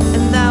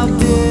 and thou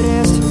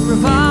didst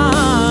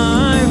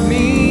revive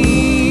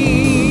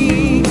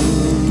me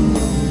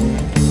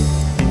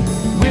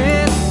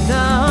with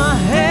the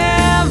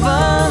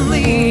heavenly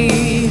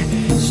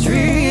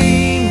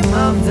stream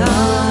of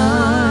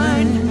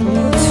thine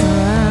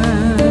utterance,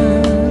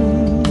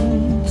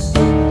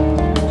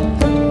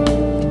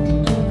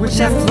 which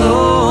have flowed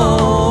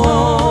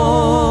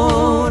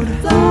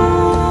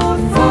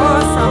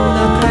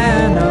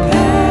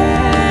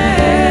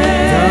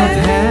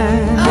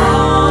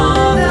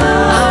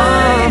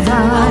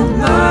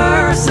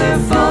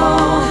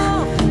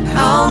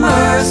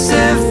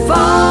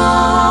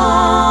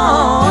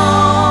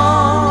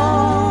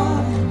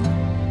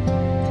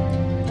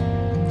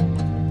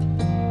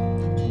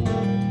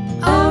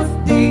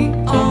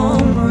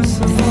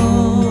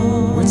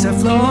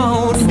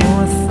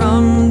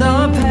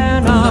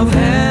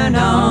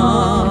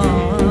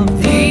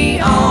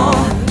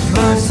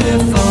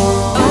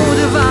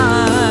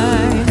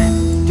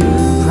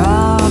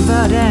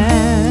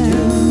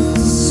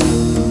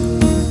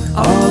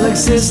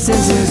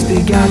existence is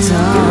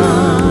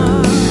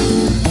begotten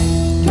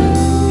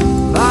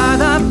by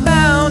the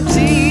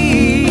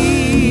bounty,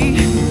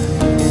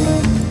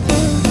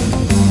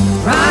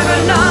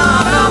 private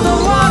not of the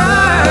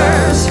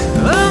waters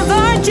of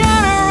thy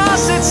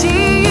generosity,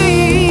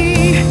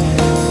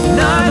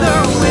 neither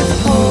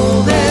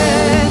withhold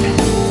it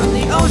from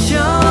the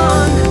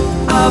ocean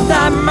of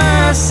thy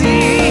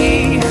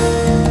mercy.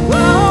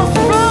 Oh,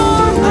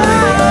 from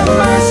thy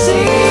mercy.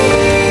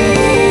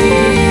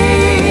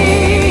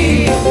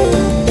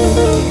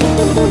 Of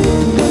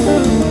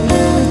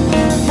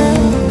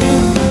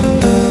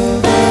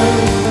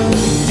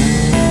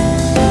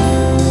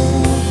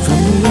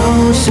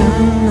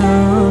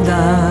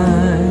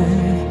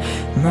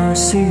thy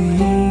mercy,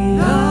 the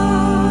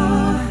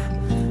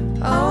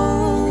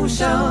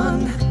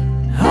ocean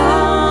of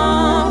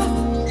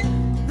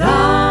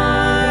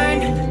thine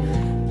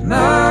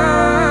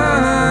mercy,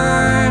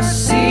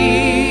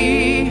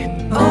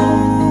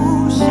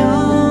 ocean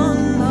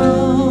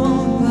of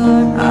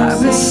thine mercy. I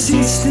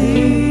beseech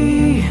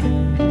thee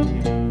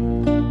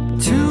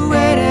to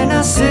aid and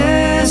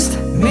assist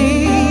me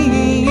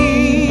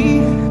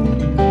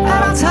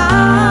at a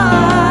time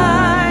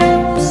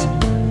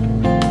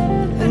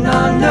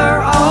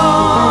under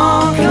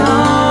all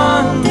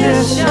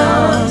conditions,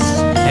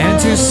 and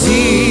to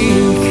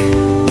seek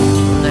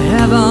from the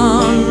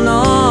heaven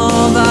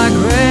all thy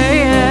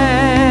grace,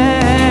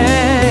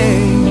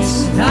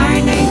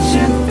 thine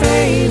ancient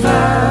favor,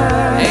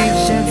 thine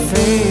ancient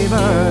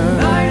favor,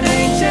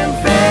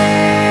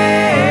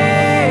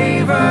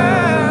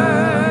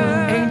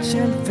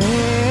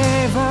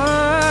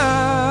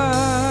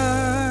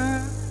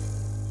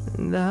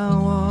 thou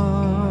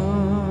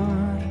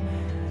art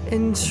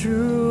in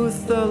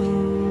truth the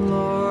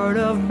Lord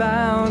of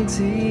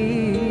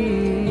bounty,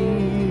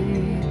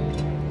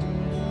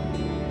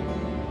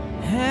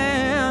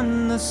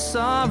 and the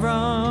sovereign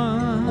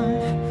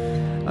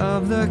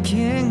of the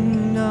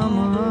kingdom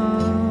of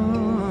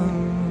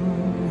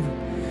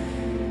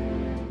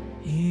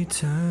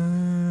eternity.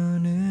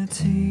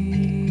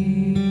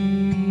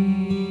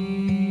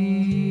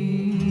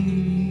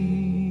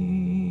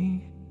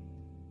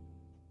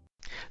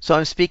 So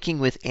I'm speaking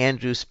with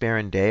Andrew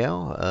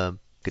Sperandeo, a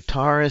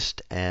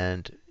guitarist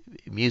and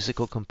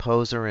musical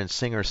composer and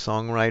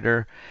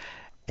singer-songwriter,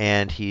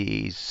 and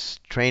he's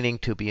training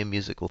to be a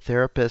musical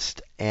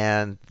therapist.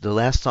 And the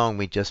last song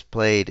we just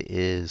played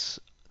is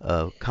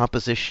a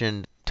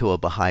composition to a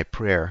Bahá'í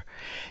prayer.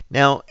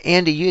 Now,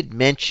 Andy, you had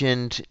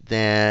mentioned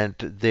that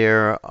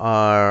there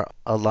are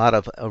a lot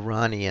of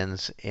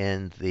Iranians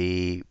in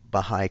the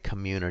Bahá'í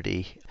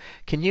community.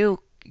 Can you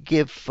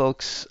give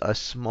folks a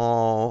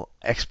small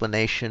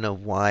explanation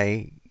of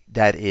why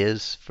that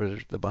is for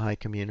the Bahá'í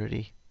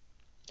community?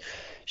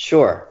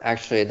 Sure.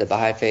 Actually, the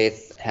Baha'i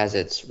faith has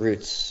its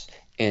roots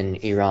in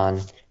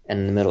Iran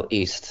and the Middle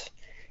East.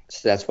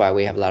 So that's why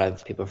we have a lot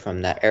of people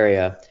from that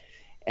area.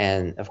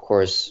 And of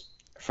course,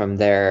 from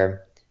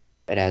there,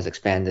 it has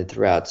expanded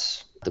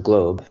throughout the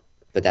globe,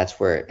 but that's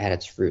where it had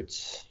its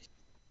roots.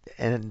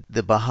 And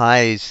the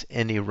Baha'is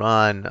in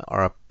Iran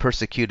are a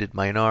persecuted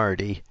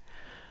minority.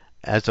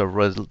 As a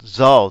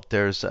result,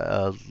 there's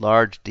a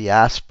large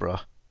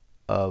diaspora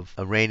of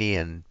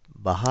Iranian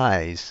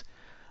Baha'is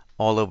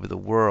all over the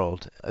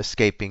world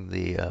escaping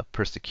the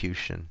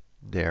persecution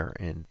there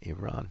in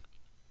Iran.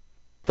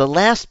 The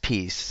last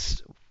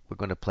piece we're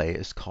going to play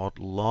is called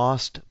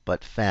Lost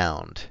But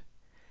Found.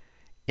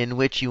 in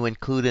which you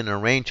include an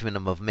arrangement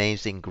of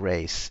Amazing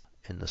Grace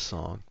in the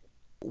song.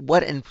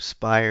 What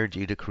inspired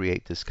you to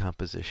create this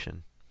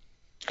composition?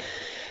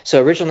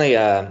 So originally,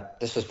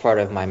 this was part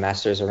of my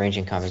master's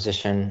arranging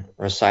composition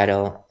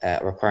recital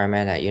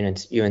requirement at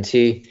UNT.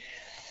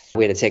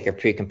 We had to take a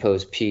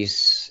pre-composed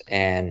piece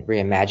and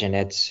reimagine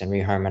it and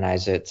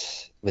reharmonize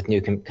it with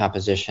new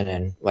composition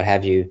and what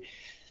have you.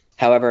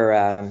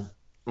 However,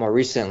 more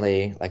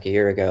recently, like a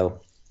year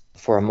ago,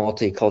 for a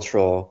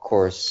multicultural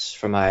course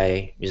for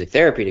my music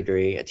therapy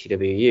degree at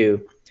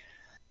TWU,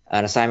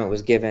 an assignment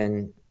was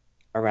given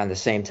around the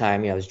same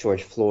time, it was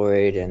George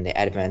Floyd and the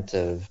advent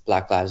of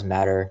Black Lives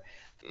Matter.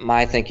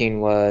 My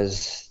thinking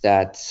was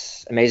that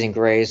Amazing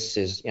Grace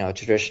is, a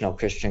traditional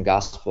Christian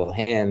gospel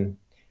hymn,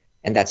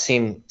 and that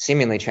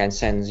seemingly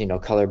transcends,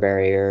 color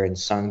barrier and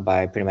sung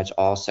by pretty much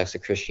all sects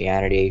of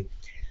Christianity.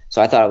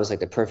 So I thought it was like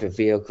the perfect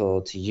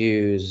vehicle to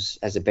use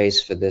as a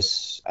base for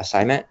this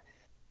assignment,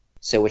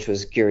 which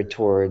was geared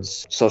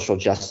towards social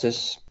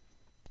justice.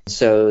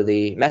 So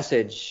the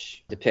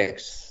message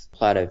depicts the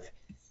plight of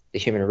the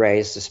human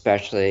race,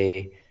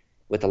 especially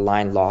with the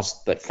line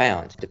 "lost but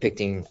found,"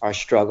 depicting our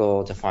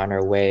struggle to find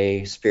our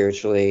way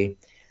spiritually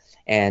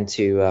and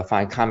to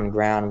find common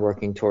ground,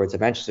 working towards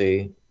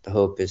eventually the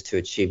hope is to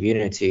achieve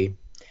unity.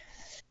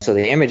 So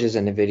the images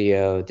in the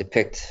video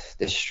depict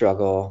this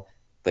struggle,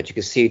 but you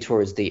can see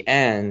towards the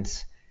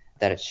end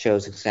that it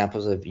shows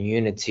examples of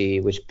unity,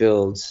 which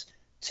builds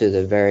to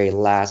the very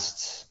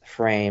last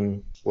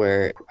frame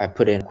where I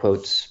put in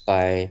quotes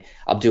by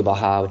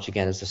Abdu'l-Baha, which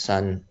again is the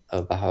son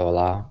of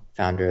Baha'u'llah,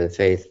 founder of the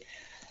faith,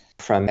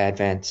 from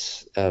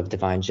Advent of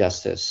Divine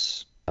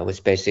Justice,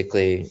 which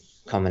basically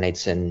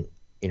culminates in,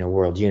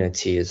 world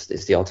unity is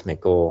the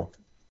ultimate goal.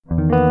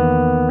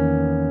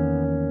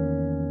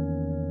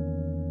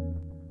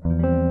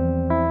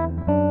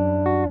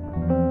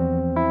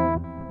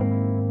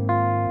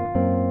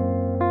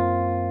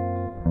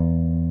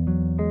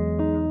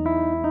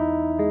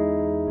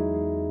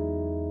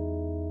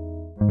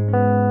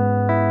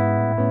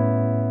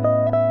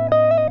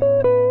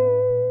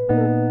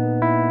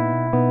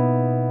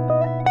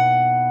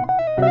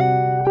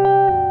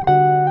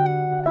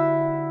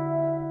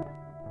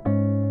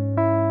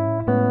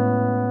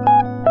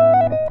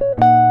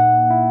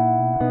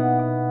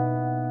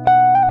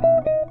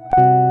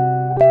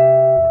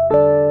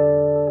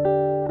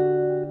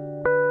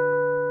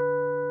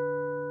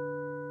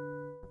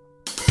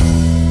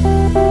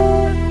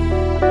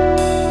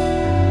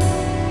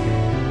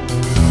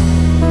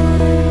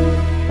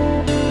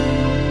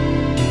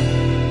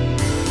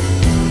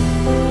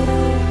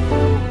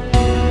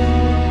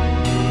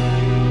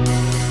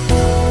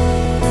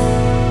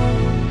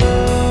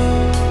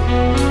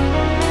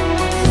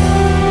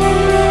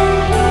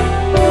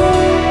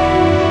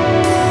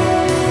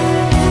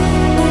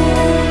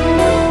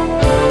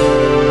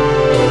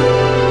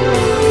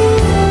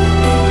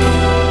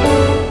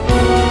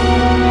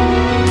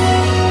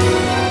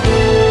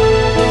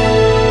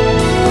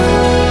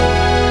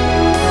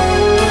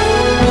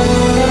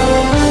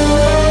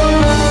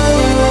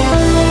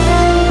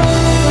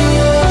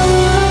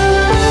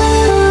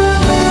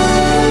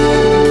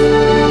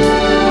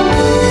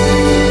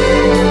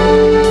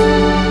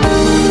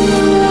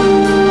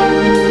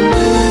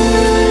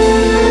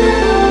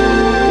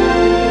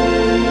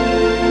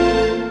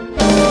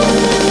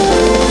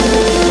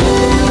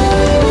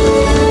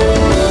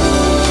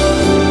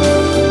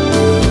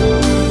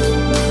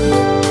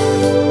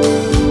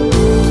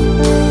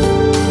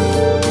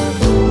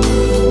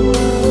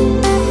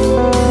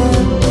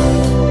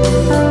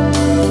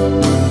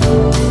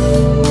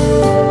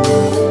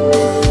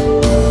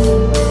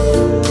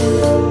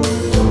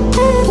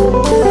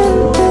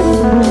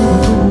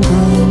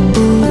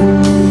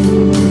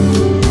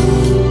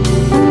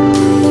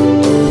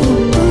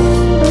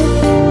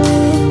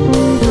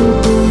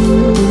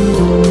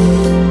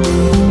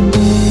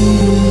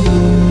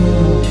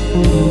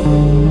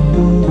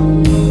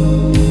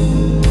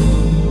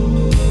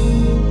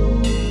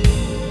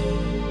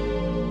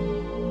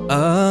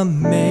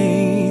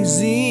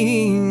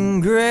 Amazing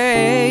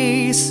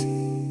grace,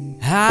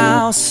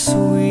 how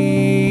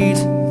sweet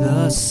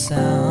the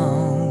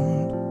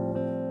sound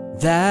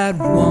that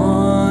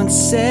once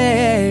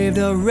saved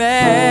a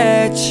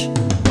wretch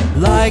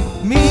like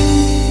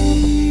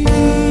me.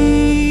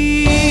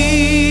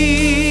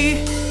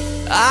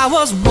 I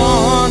was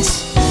once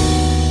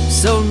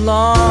so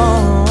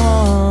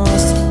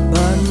lost,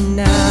 but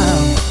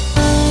now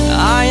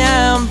I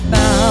am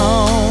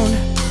found.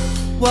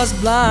 Was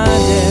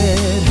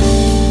blinded,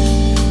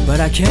 but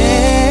I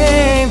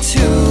came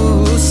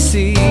to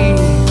see.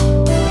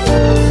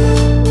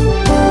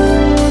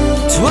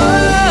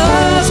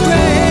 'Twas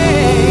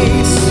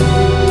grace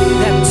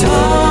that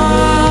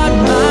taught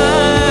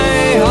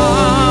my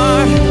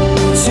heart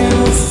to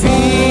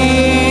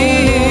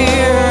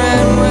fear,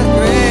 and with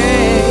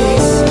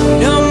grace,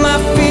 my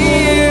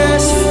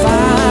fears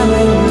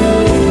finally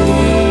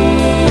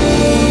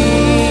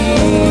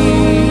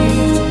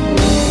relieved.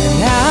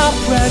 And how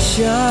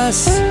precious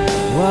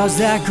was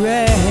that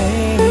grace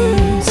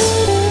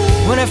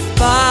when it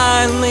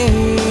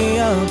finally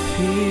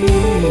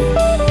appeared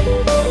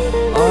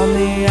on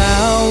the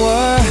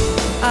hour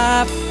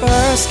I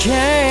first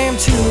came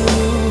to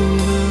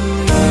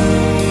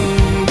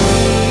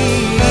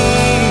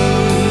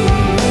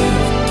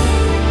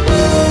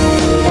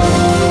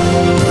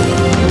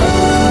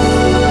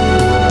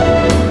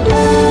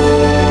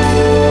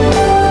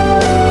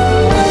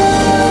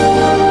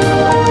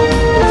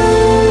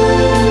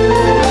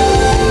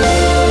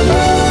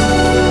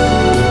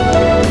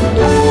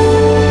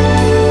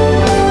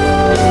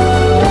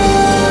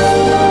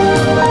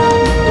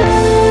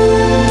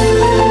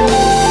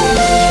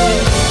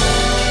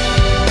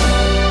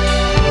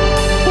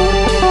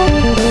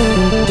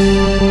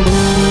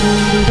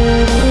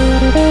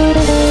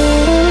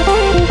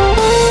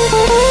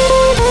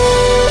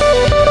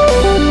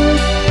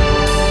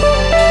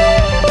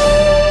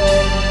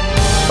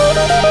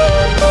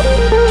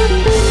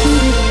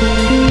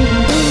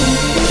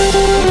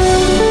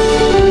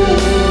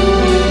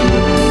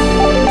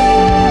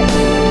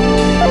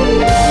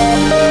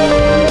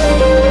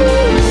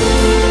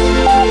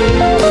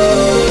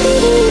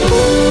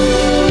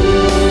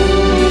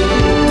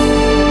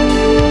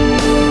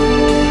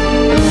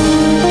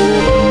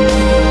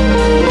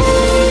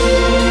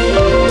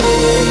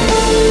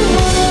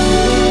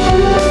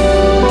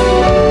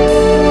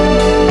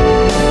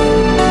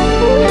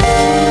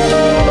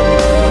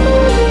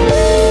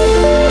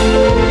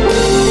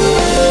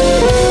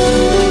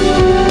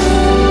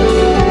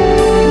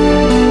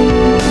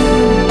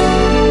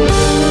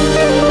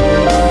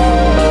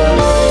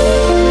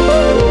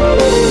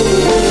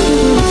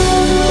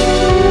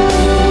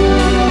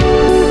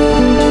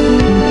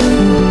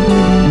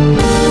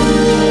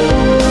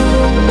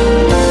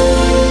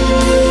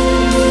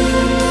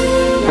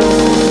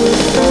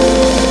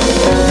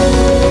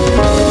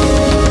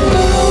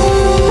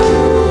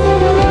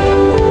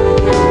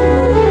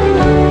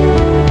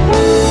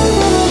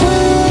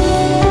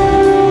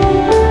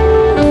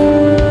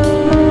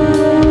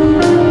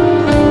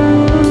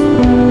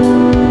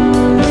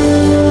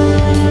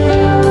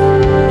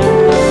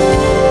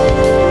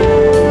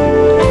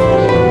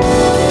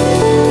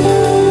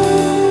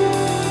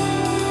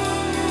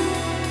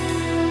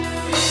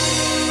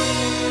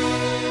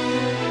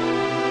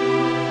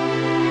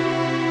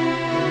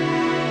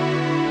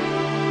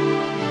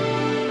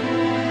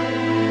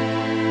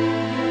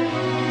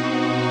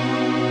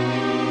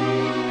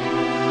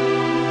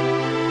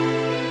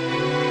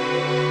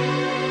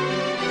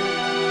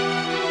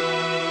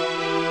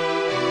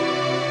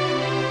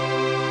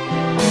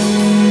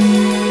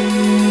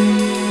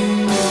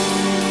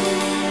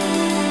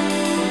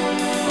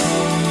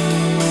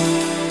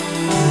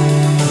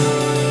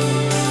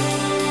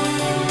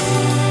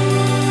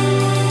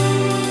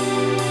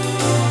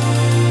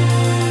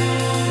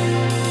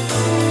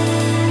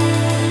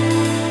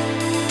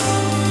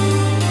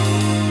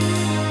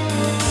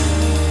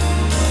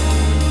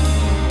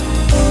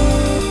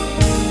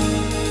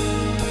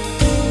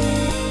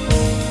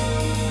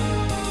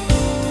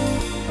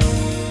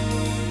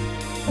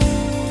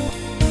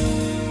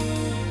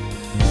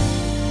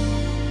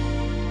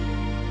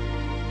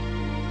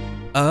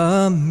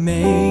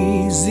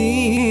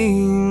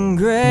Amazing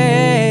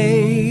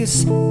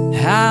grace,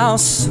 how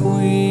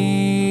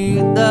sweet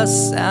the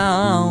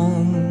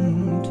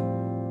sound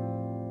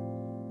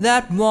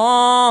that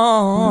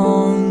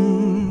once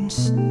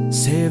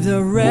saved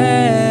a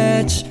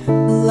wretch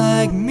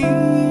like me.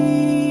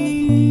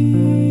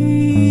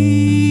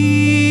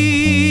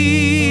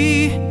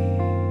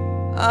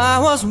 I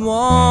was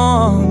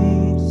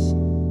once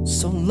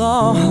so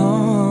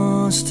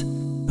lost,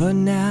 but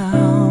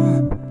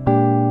now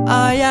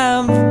I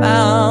am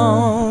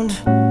found,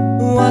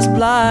 was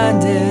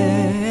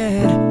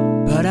blinded,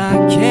 but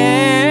I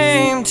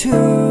came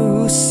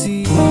to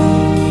see.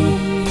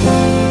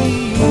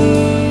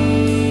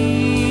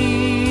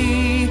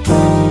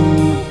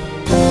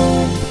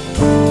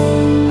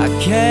 I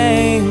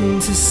came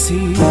to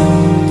see.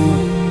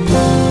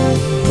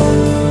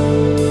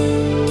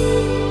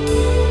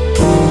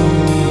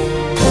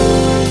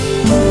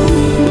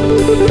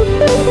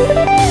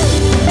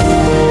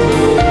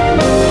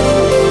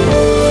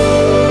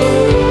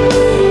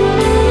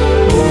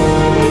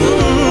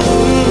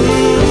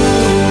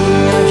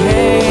 I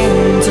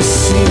came to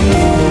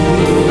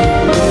see.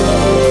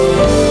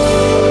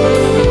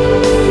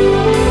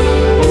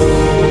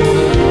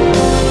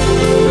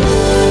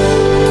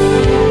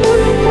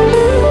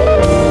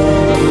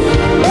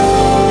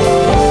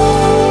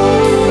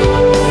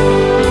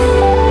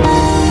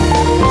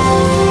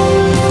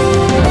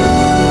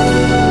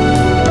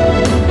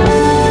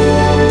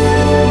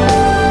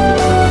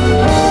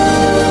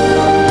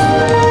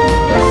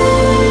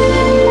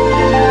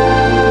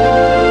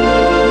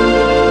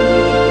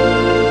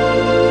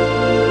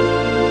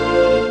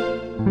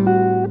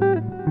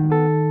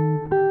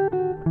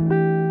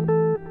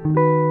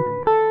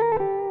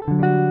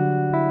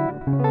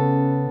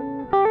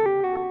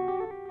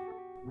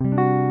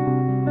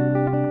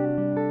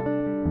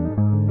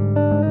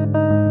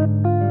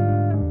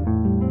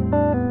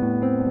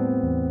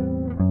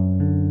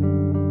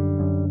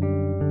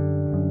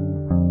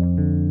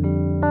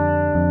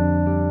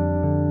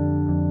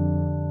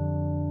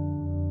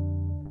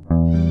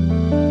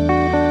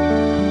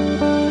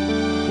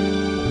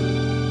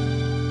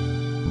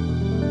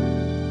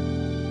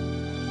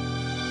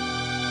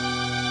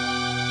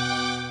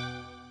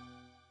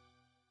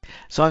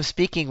 So I'm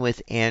speaking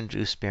with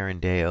Andrew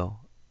Sperandeo,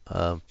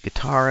 a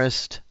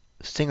guitarist,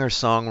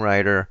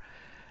 singer-songwriter,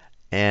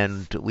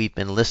 and we've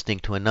been listening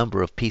to a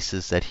number of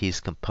pieces that he's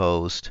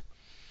composed.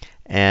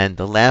 And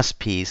the last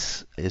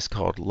piece is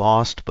called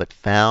Lost But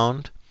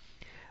Found,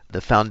 the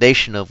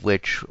foundation of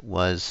which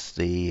was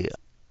the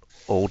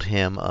old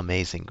hymn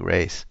Amazing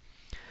Grace.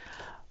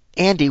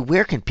 Andy,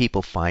 where can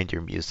people find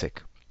your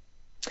music?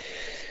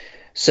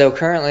 So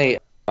currently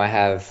I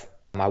have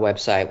my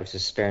website, which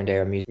is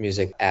Sperandeo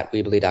Music at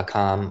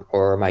Weebly.com,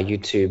 or my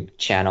YouTube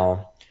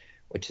channel,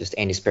 which is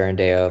Andy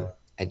Sperandeo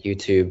at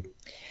YouTube.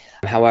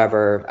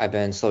 However, I've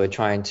been slowly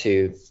trying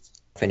to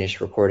finish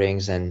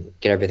recordings and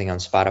get everything on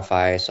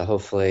Spotify. So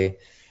hopefully,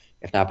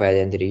 if not by the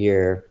end of the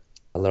year,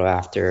 a little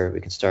after, we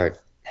can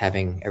start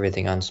having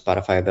everything on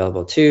Spotify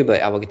available too.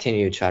 But I will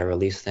continue to try to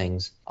release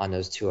things on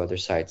those two other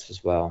sites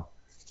as well.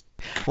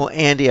 Well,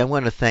 Andy, I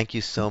want to thank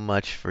you so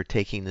much for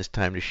taking this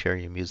time to share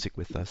your music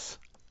with us.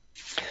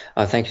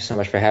 Thank you so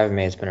much for having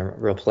me. It's been a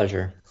real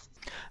pleasure.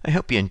 I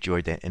hope you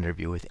enjoyed that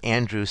interview with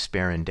Andrew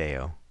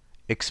Sperandeo,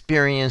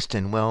 experienced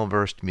and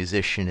well-versed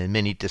musician in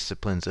many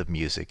disciplines of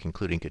music,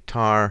 including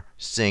guitar,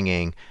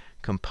 singing,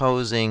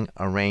 composing,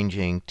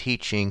 arranging,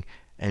 teaching,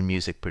 and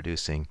music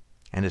producing,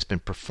 and has been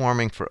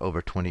performing for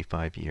over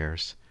 25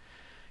 years.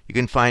 You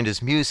can find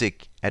his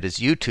music at his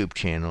YouTube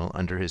channel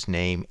under his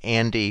name,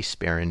 Andy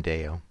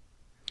Sperandeo.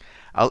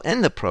 I'll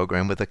end the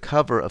program with a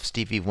cover of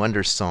Stevie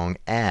Wonder's song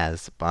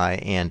As by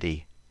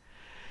Andy.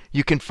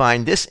 You can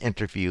find this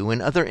interview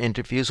and other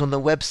interviews on the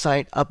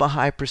website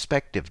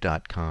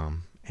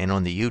abahaiperspective.com and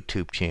on the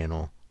YouTube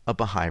channel A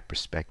Baha'i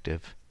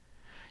Perspective.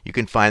 You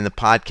can find the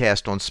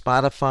podcast on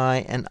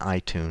Spotify and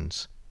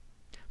iTunes.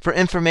 For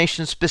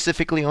information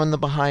specifically on the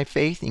Baha'i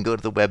Faith, you can go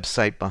to the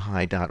website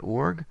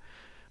baha'i.org,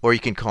 or you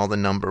can call the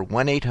number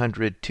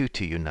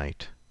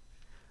 1-800-22-UNITE.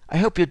 I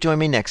hope you'll join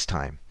me next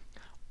time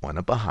on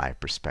A Baha'i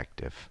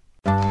Perspective.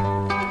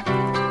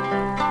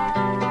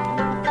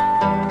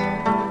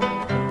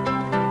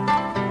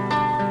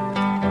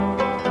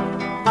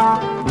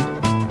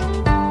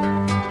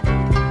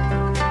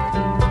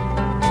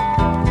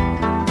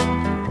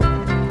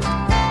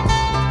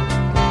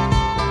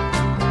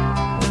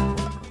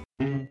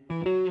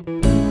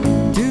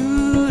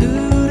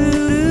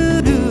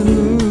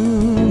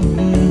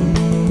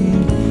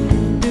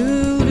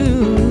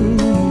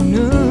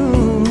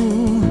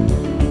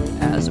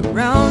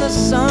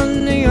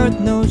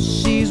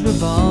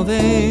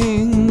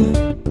 Revolving,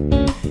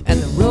 and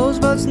the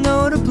rosebuds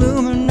know to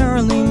bloom in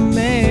early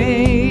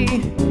May.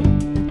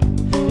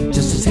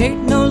 Just as hate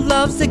no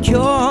love's the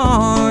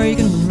cure, you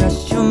can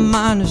rest your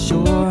mind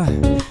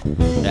assured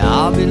that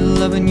I'll be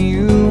loving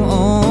you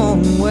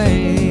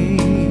always.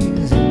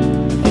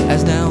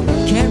 As now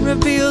can't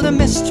reveal the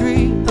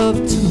mystery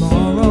of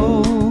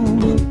tomorrow,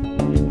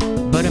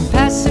 but in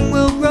passing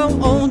we'll grow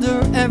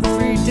older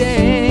every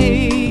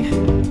day.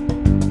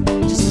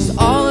 Just as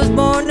all is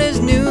born is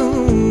new,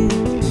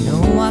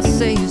 I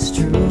say it's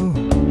true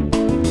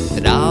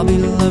that I'll be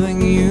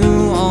loving you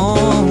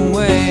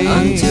always,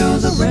 until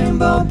the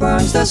rainbow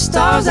burns the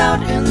stars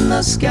out in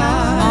the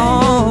sky.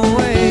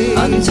 Always,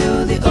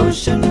 until the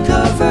ocean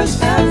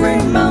covers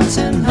every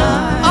mountain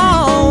high.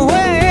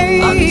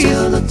 Always,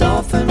 until the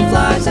dolphin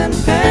flies and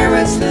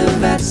parrots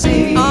live at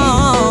sea.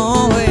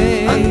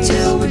 Always,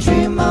 until we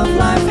dream of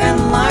life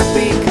and life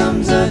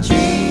becomes a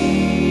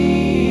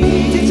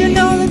dream. Did you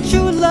know that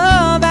true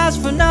love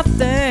asks for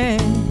nothing?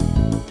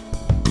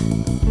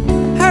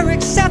 Her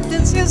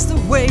acceptance is the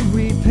way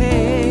we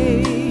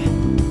pay.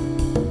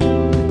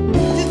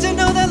 Did you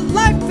know that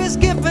life is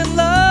given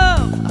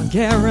love, a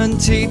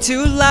guarantee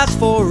to last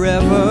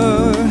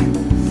forever,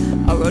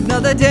 or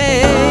another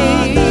day?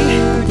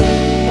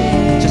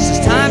 Just as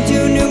time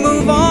to new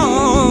move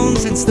on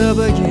since the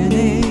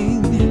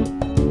beginning,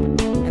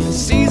 and the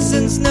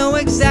seasons know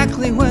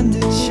exactly when to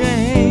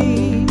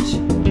change.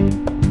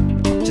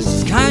 Just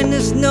as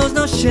kindness knows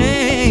no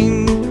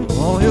shame,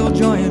 all your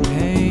joy and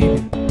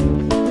pain,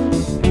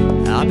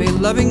 I'll be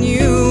loving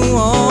you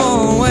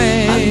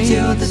always,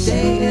 until the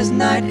day is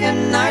night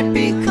and night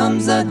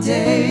becomes a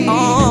day.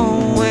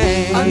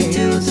 Always,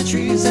 until the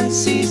trees and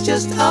seas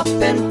just up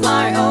and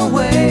fly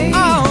away.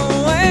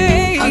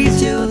 Always,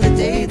 until the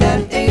day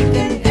that 8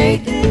 and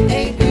 8 and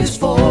 8 is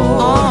 4.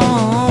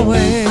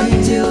 Always,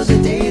 until the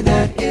day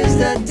that is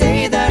the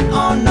day that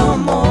are no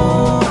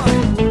more.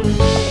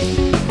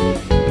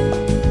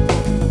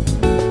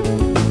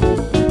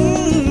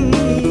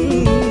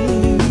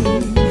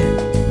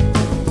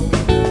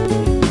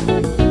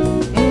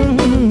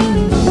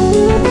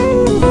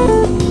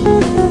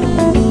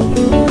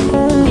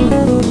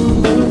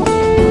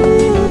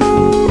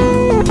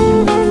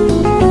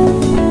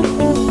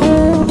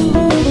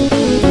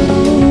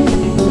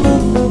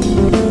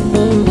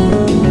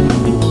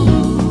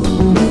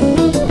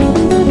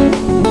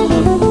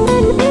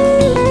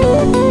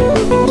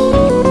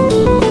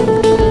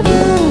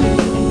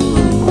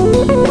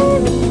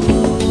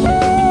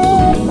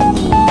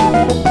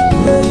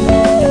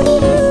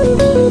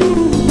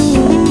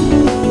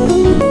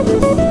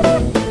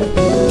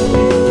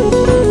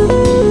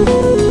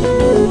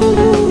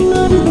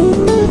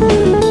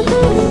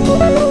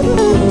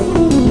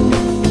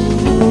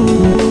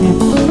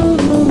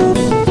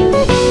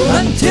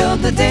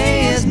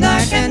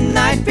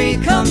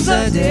 becomes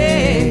a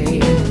day,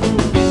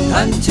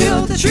 until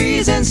the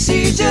trees and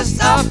sea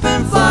just up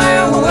and fly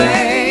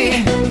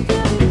away,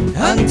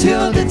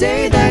 until the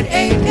day that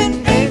 8 and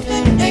 8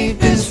 and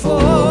 8 is 4,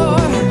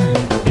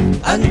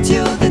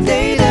 until the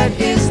day that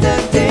is the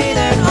day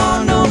that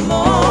are no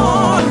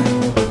more,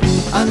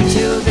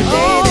 until the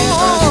day the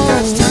earth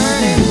starts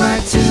turning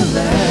right to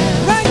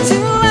left,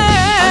 until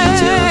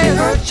the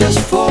earth just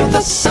for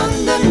the sun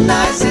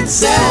denies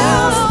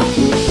itself,